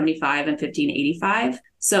 1575 and 1585.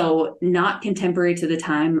 So not contemporary to the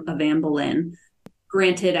time of Anne Boleyn.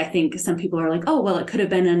 Granted, I think some people are like, it could have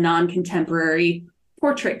been a non-contemporary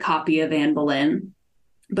portrait copy of Anne Boleyn.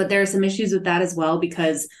 But there are some issues with that as well,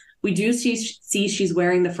 because We do see she's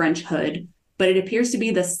wearing the French hood, but it appears to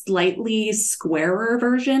be the slightly squarer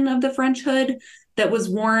version of the French hood that was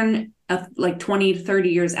worn like 20 to 30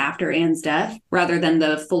 years after Anne's death, rather than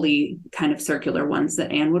the fully kind of circular ones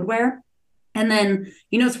that Anne would wear. And then,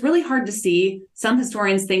 it's really hard to see. Some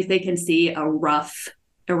historians think they can see a ruff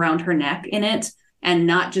around her neck in it, and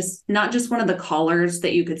not just one of the collars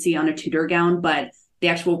that you could see on a Tudor gown, but the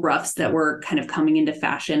actual ruffs that were kind of coming into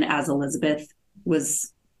fashion as Elizabeth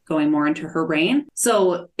was going more into her reign.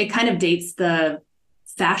 So it kind of dates the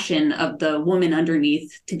fashion of the woman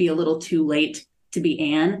underneath to be a little too late to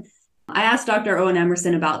be Anne. I asked Dr. Owen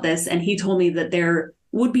Emerson about this, and he told me that there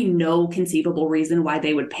would be no conceivable reason why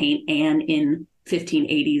they would paint Anne in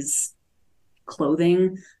 1580s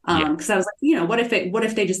clothing. Because I was like, what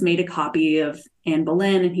if they just made a copy of Anne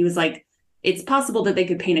Boleyn? And he was like, it's possible that they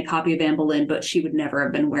could paint a copy of Anne Boleyn, but she would never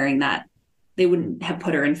have been wearing that. They wouldn't have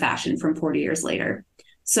put her in fashion from 40 years later.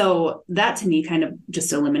 So that to me kind of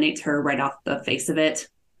just eliminates her right off the face of it.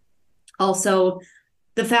 Also,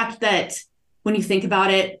 the fact that when you think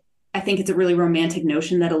about it, I think it's a really romantic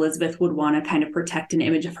notion that Elizabeth would want to kind of protect an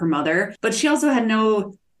image of her mother, but she also had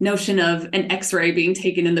no notion of an X-ray being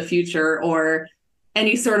taken in the future or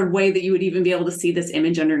any sort of way that you would even be able to see this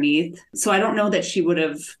image underneath. So I don't know that she would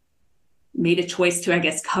have made a choice to, I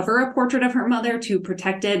guess, cover a portrait of her mother to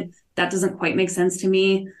protect it. That doesn't quite make sense to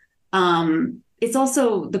me. It's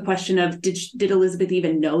also the question of, did Elizabeth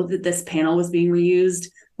even know that this panel was being reused?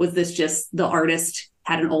 Was this just the artist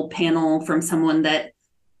had an old panel from someone that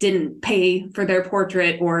didn't pay for their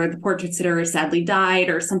portrait, or the portrait sitter sadly died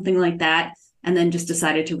or something like that, and then just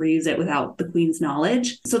decided to reuse it without the Queen's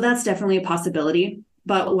knowledge? So that's definitely a possibility.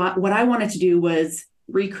 But what I wanted to do was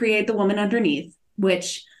recreate the woman underneath,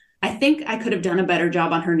 which I think I could have done a better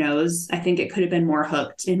job on her nose. I think it could have been more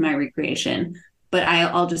hooked in my recreation, but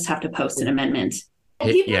I'll just have to post an amendment.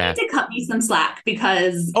 People need to cut me some slack,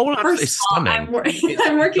 because first of all, I'm working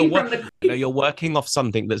from the... You're working off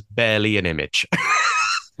something that's barely an image.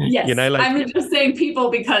 Yes, I'm just saying people,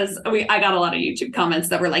 because I got a lot of YouTube comments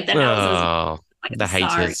that were like, "That nose is the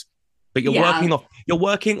haters." But you're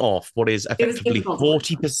working off what is effectively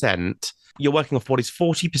 40%. You're working off what is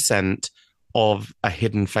 40% of a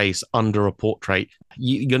hidden face under a portrait.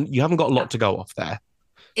 You haven't got a lot to go off there.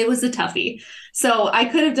 It was a toughie. So I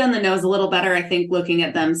could have done the nose a little better, I think, looking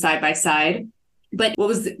at them side by side. But what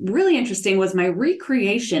was really interesting was my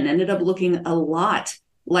recreation ended up looking a lot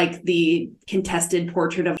like the contested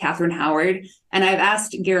portrait of Catherine Howard. And I've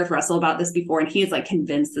asked Gareth Russell about this before, and he's like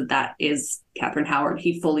convinced that is Catherine Howard.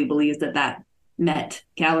 He fully believes that Met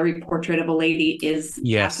Gallery portrait of a lady is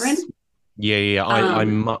Catherine. Yeah.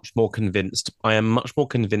 I'm much more convinced. I am much more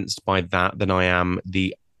convinced by that than I am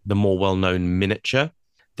the more well-known miniature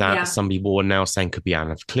that some people are now saying could be Anne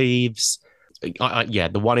of Cleves.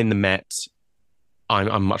 The one in the Met,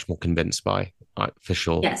 I'm much more convinced by, for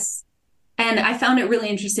sure. Yes. And I found it really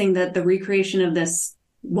interesting that the recreation of this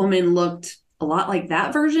woman looked a lot like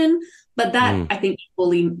that version, but that I think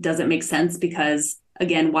equally doesn't make sense, because,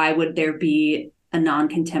 again, why would there be a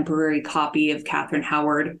non-contemporary copy of Catherine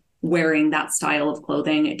Howard wearing that style of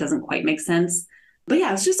clothing? It doesn't quite make sense. But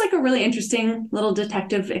yeah, it's just like a really interesting little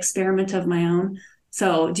detective experiment of my own.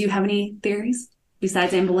 So do you have any theories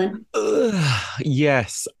besides Anne Boleyn?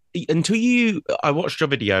 Yes. I watched your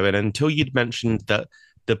video, and until you'd mentioned that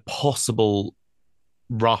the possible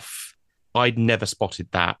ruff, I'd never spotted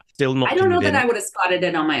that. Still not. I don't know that I would have spotted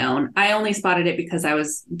it on my own. I only spotted it because I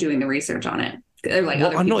was doing the research on it.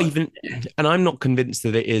 I'm not convinced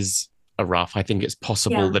that it is a ruff. I think it's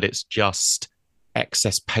possible that it's just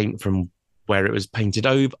excess paint from where it was painted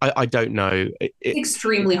over. I don't know. It's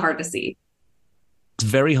extremely hard to see. It's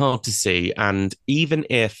very hard to see. And even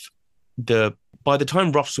if by the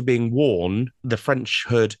time ruffs were being worn, the French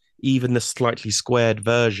hood, even the slightly squared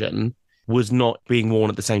version, was not being worn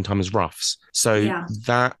at the same time as ruffs. So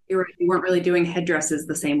that... You're right. You weren't really doing headdresses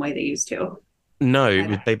the same way they used to.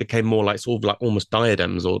 No, they became more like sort of like almost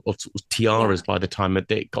diadems or sort of tiaras by the time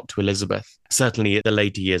it got to Elizabeth. Certainly at the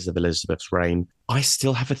later years of Elizabeth's reign. I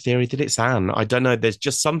still have a theory that it's Anne. I don't know. There's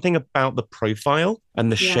just something about the profile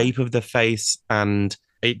and the shape of the face, and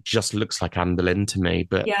it just looks like Anne Boleyn to me.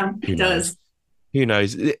 But it does. Who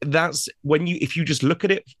knows? That's if you just look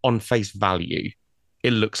at it on face value,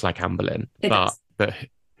 it looks like Anne Boleyn. But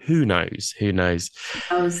who knows? Who knows?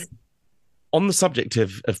 On the subject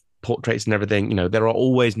of portraits and everything, there are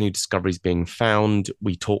always new discoveries being found.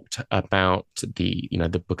 We talked about the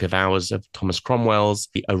Book of Hours of Thomas Cromwell's.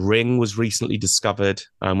 A ring was recently discovered,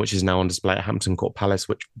 which is now on display at Hampton Court Palace,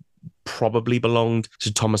 which probably belonged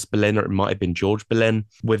to Thomas Boleyn, or it might have been George Boleyn.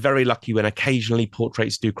 We're very lucky when occasionally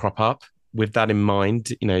portraits do crop up with that in mind,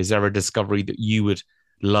 is there a discovery that you would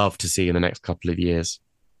love to see in the next couple of years?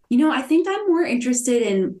 I think I'm more interested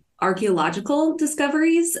in archaeological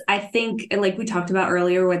discoveries. I think, like we talked about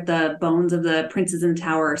earlier with the bones of the princes in the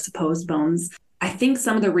tower, supposed bones, I think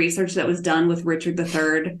some of the research that was done with Richard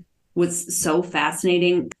III was so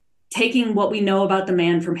fascinating. Taking what we know about the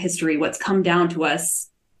man from history, what's come down to us,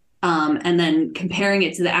 and then comparing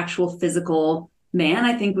it to the actual physical man,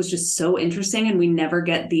 I think was just so interesting. And we never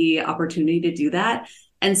get the opportunity to do that.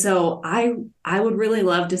 And so I would really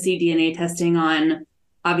love to see DNA testing on,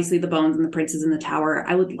 obviously, the bones and the princes in the tower.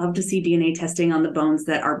 I would love to see DNA testing on the bones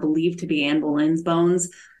that are believed to be Anne Boleyn's bones.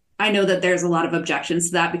 I know that there's a lot of objections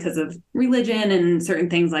to that because of religion and certain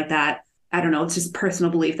things like that. I don't know. It's just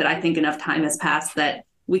personal belief that I think enough time has passed that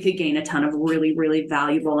we could gain a ton of really, really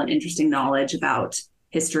valuable and interesting knowledge about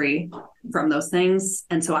history from those things.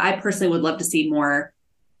 And so I personally would love to see more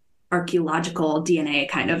archaeological DNA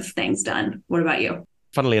kind of things done. What about you?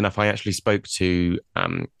 Funnily enough, I actually spoke to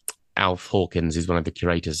Alf Hawkins, who's one of the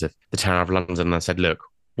curators of the Tower of London, and I said, look,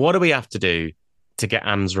 what do we have to do to get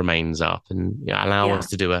Anne's remains up and allow us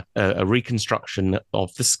to do a reconstruction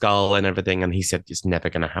of the skull and everything? And he said it's never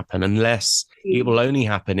going to happen unless it will only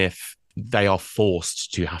happen if they are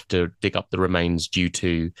forced to have to dig up the remains due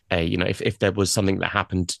to if there was something that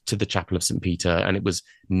happened to the Chapel of St. Peter and it was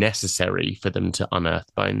necessary for them to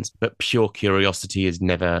unearth bones. But pure curiosity is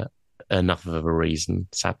never enough of a reason,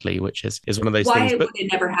 sadly, which is one of those things. Why would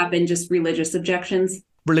it never happen? Just religious objections?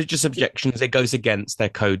 Religious objections, it goes against their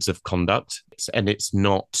codes of conduct, and it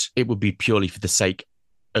would be purely for the sake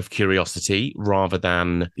of curiosity rather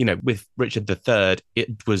than, with Richard III,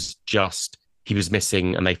 it was just he was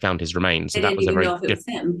missing and they found his remains. So they that was a very know if it was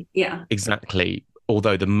him. Yeah. Exactly.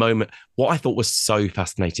 Although what I thought was so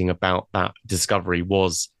fascinating about that discovery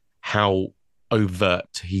was how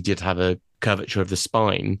overt he did have a curvature of the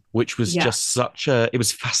spine, which was just it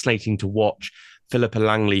was fascinating to watch. Philippa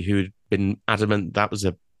Langley, who'd been adamant that was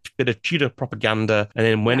a bit of Tudor propaganda. And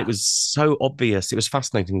then when it was so obvious, it was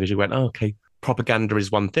fascinating because you went, oh, okay, propaganda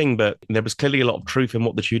is one thing, but there was clearly a lot of truth in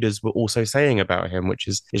what the Tudors were also saying about him, which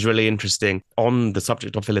is really interesting. On the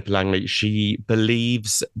subject of Philippa Langley, she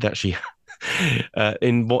believes that she,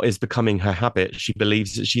 in what is becoming her habit, she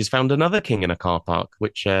believes that she has found another king in a car park,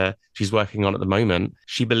 which she's working on at the moment.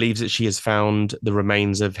 She believes that she has found the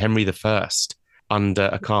remains of Henry I under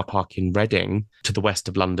a car park in Reading to the west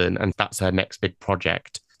of London, and that's her next big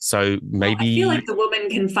project. So maybe... I feel like the woman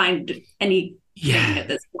can find any at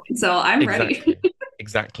this point, so I'm ready.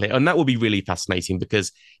 Exactly. And that will be really fascinating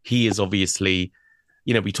because he is obviously,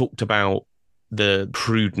 we talked about the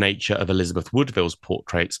crude nature of Elizabeth Woodville's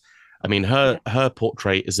portraits. I mean, her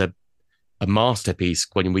portrait is a masterpiece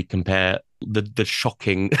when we compare the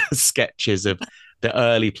shocking sketches of the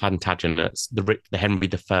early Plantagenets, the Henry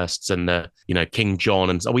I's and the King John,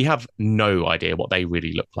 and so we have no idea what they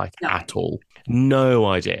really look like at all. No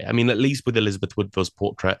idea. I mean, at least with Elizabeth Woodville's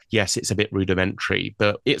portrait, yes, it's a bit rudimentary,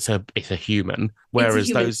 but it's a human.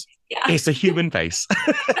 Whereas it's a human face.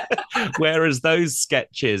 Whereas those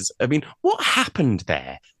sketches, I mean, what happened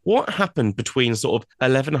there? What happened between sort of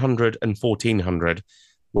 1100 and 1400?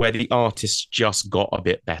 Where the artists just got a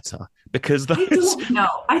bit better, because those... I don't know.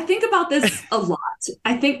 I think about this a lot.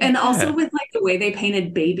 I think, and also with like the way they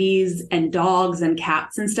painted babies and dogs and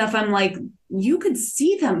cats and stuff, I'm like, you could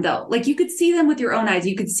see them though. Like you could see them with your own eyes.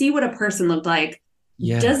 You could see what a person looked like.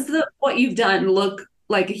 Yeah. Does what you've done look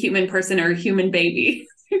like a human person or a human baby?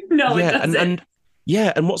 No, it doesn't.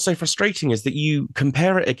 And what's so frustrating is that you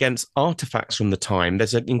compare it against artifacts from the time.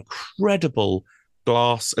 There's an incredible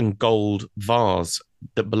glass and gold vase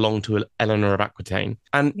that belonged to Eleanor of Aquitaine.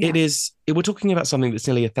 And we're talking about something that's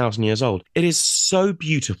nearly 1,000 years old. It is so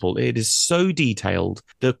beautiful. It is so detailed.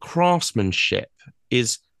 The craftsmanship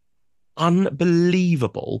is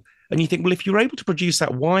unbelievable. And you think, well, if you're able to produce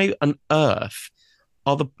that, why on earth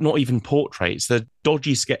are not even portraits? The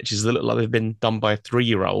dodgy sketches that look like they've been done by a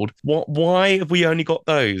 3-year-old. Why have we only got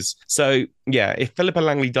those? So, if Philippa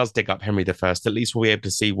Langley does dig up Henry I, at least we'll be able to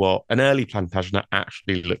see what an early Plantagenet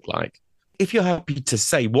actually looked like. If you're happy to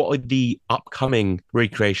say, what are the upcoming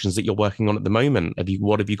recreations that you're working on at the moment?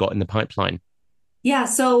 What have you got in the pipeline? Yeah,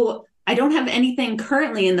 so I don't have anything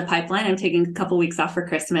currently in the pipeline. I'm taking a couple weeks off for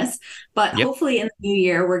Christmas, but hopefully in the new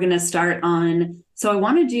year, we're going to start on... So I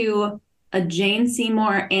want to do a Jane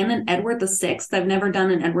Seymour and an Edward VI. I've never done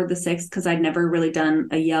an Edward VI because I'd never really done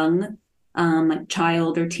a young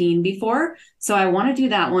child or teen before. So I want to do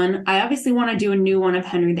that one. I obviously want to do a new one of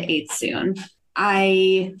Henry VIII soon.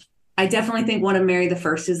 I definitely think one of Mary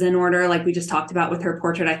I is in order, like we just talked about with her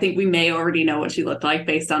portrait. I think we may already know what she looked like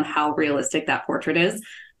based on how realistic that portrait is.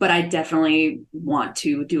 but I definitely want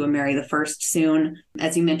to do a Mary the First soon.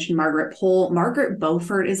 As you mentioned, Margaret Pole. Margaret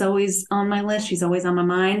Beaufort is always on my list. She's always on my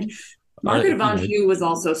mind. Margaret of Anjou was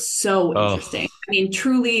also so interesting. I mean,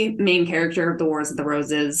 truly main character of the Wars of the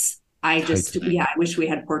Roses. I wish we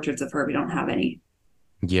had portraits of her. We don't have any.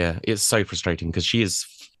 Yeah, it's so frustrating because she is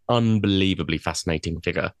unbelievably fascinating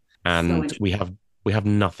figure, and we have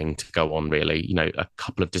nothing to go on really. You know, a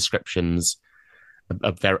couple of descriptions,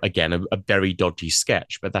 a very dodgy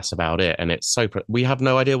sketch, but that's about it. And it's we have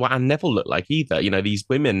no idea what Anne Neville looked like either. You know, these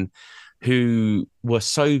women who were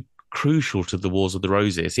so crucial to the Wars of the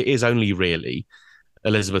Roses. It is only really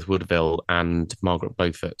Elizabeth Woodville and Margaret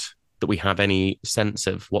Beaufort that we have any sense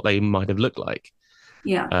of what they might have looked like.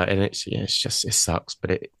 Yeah. And it sucks, but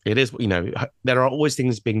it is, you know, there are always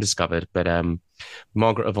things being discovered, but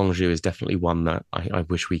Margaret of Anjou is definitely one that I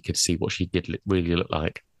wish we could see what she did really look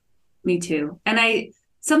like. Me too. And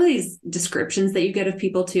some of these descriptions that you get of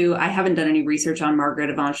people too, I haven't done any research on Margaret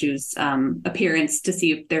of Anjou's appearance to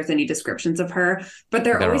see if there's any descriptions of her, but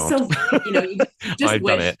they're always so, you know, you just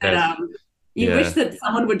wish that wish that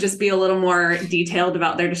someone would just be a little more detailed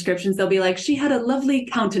about their descriptions. They'll be like, she had a lovely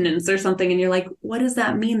countenance or something. And you're like, what does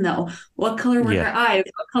that mean though? What color were her eyes?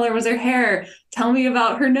 What color was her hair? Tell me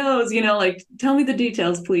about her nose, you know, like tell me the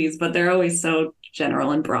details, please. But they're always so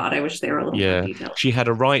general and broad. I wish they were a little more detailed. She had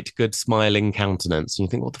a right good smiling countenance. And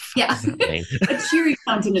you think, what the fuck does that mean? A cheery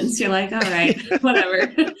countenance. You're like, all right,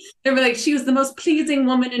 whatever. They're like, she was the most pleasing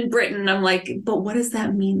woman in Britain. I'm like, but what does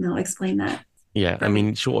that mean though? Explain that. Yeah, I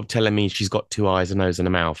mean, short of telling me she's got 2 eyes, a nose, and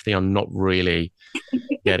a mouth, they are not really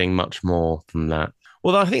getting much more from that.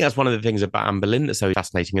 Well, I think that's one of the things about Anne Boleyn that's so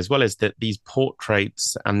fascinating as well, is that these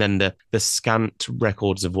portraits and then the scant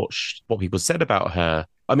records of what people said about her.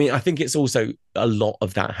 I mean, I think it's also a lot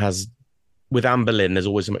of that with Anne Boleyn, there's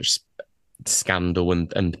always so much scandal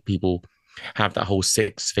and people have that whole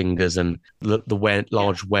 6 fingers and the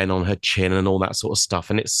large wen on her chin and all that sort of stuff.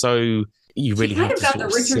 And it's so... You really have to got the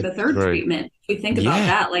Richard III treatment. If you think about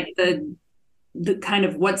that, like the kind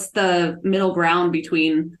of what's the middle ground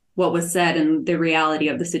between what was said and the reality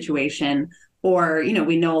of the situation. Or, you know,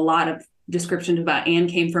 we know a lot of descriptions about Anne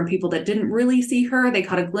came from people that didn't really see her. They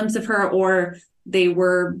caught a glimpse of her, or they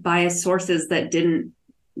were biased sources that didn't,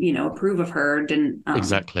 you know, approve of her. Didn't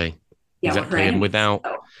exactly. And without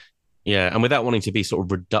wanting to be sort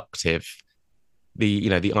of reductive.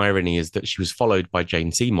 The irony is that she was followed by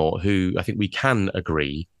Jane Seymour, who I think we can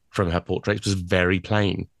agree from her portraits was very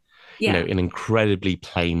plain. You know, an incredibly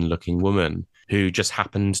plain looking woman who just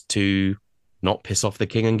happened to not piss off the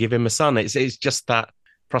king and give him a son. It's just that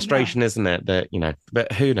frustration, isn't it? That, you know,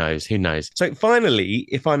 but who knows? So finally,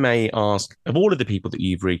 if I may ask, of all of the people that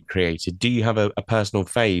you've recreated, do you have a personal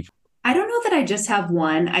fave? I don't know that I just have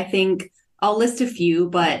one. I think I'll list a few,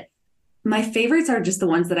 but my favorites are just the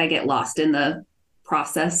ones that I get lost in the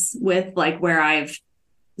process with, like where I've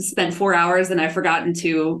spent 4 hours and I've forgotten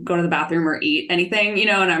to go to the bathroom or eat anything, you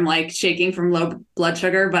know, and I'm like shaking from low blood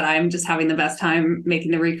sugar, but I'm just having the best time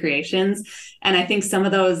making the recreations. And I think some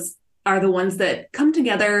of those are the ones that come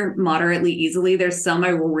together moderately easily. There's some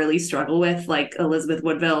I will really struggle with, like Elizabeth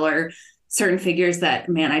Woodville or certain figures that,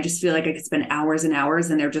 man, I just feel like I could spend hours and hours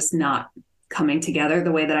and they're just not coming together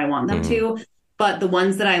the way that I want them to. But the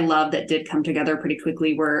ones that I love that did come together pretty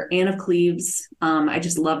quickly were Anne of Cleves. I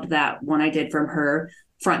just loved that one I did from her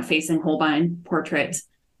front-facing Holbein portrait.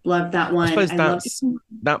 Loved that one. I suppose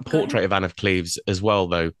that portrait of Anne of Cleves as well,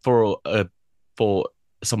 though, for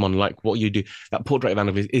someone like what you do, that portrait of Anne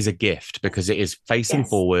of Cleves is a gift because it is facing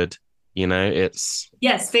forward. You know, it's...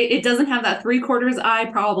 Yes, it doesn't have that 3/4 eye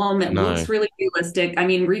problem. It looks really realistic. I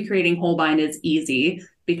mean, recreating Holbein is easy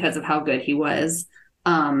because of how good he was.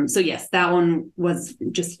 So yes, that one was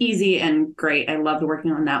just easy and great. I loved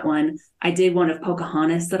working on that one. I did one of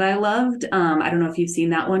Pocahontas that I loved. I don't know if you've seen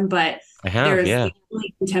that one, but I have, the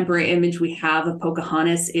only contemporary image we have of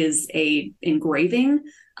Pocahontas is a engraving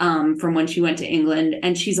from when she went to England,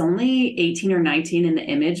 and she's only 18 or 19 in the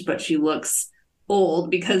image, but she looks old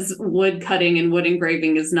because wood cutting and wood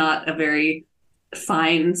engraving is not a very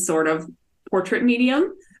fine sort of portrait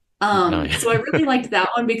medium. So I really liked that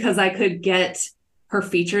one because I could get her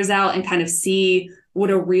features out and kind of see what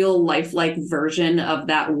a real lifelike version of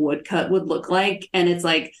that woodcut would look like. And it's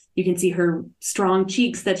like, you can see her strong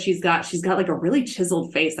cheeks that she's got like a really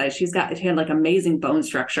chiseled face. She had like amazing bone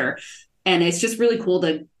structure. And it's just really cool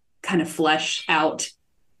to kind of flesh out.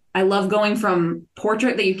 I love going from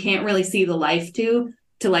portrait that you can't really see the life to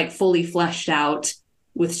like fully fleshed out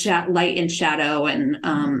with light and shadow and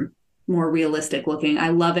more realistic looking. I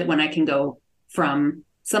love it when I can go from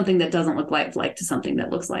something that doesn't look lifelike to something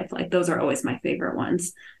that looks lifelike. Those are always my favorite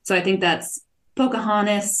ones. So I think that's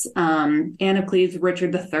Pocahontas, Anne of Cleves,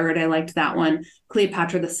 Richard III. I liked that one.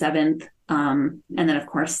 Cleopatra VII. And then, of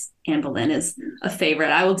course, Anne Boleyn is a favorite.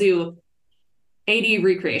 I will do 80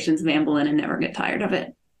 recreations of Anne Boleyn and never get tired of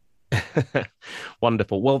it.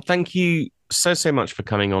 Wonderful. Well, thank you so much for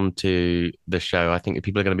coming on to the show. I think that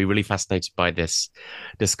people are going to be really fascinated by this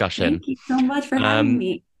discussion. Thank you so much for having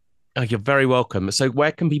me. Oh, you're very welcome. So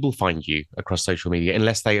where can people find you across social media?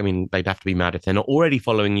 Unless they'd have to be mad if they're not already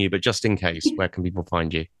following you, but just in case, where can people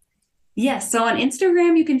find you? Yes. So on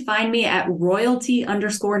Instagram, you can find me at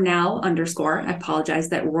royalty_now_. I apologize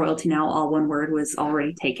that royalty now, all one word, was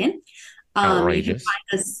already taken. You can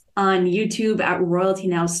find us on YouTube at Royalty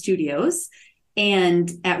Now Studios and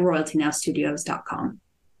at royaltynowstudios.com.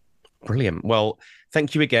 Brilliant. Well,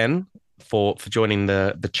 thank you again for joining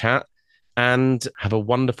the chat, and have a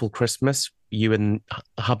wonderful Christmas, you and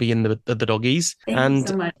hubby and the doggies. Thank you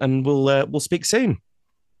so much. And we'll speak soon.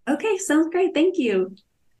 Okay, sounds great. Thank you.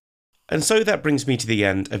 And so that brings me to the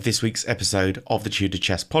end of this week's episode of the Tudor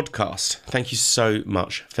Chess podcast. Thank you so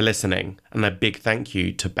much for listening, and a big thank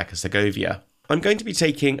you to Becca Segovia. I'm going to be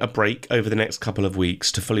taking a break over the next couple of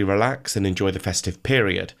weeks to fully relax and enjoy the festive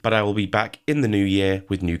period, but I will be back in the new year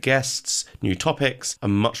with new guests, new topics,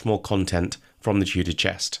 and much more content from the Tudor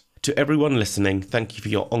Chest. To everyone listening, thank you for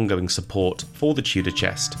your ongoing support for the Tudor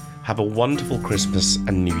Chest. Have a wonderful Christmas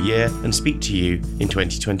and New Year, and speak to you in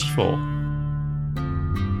 2024.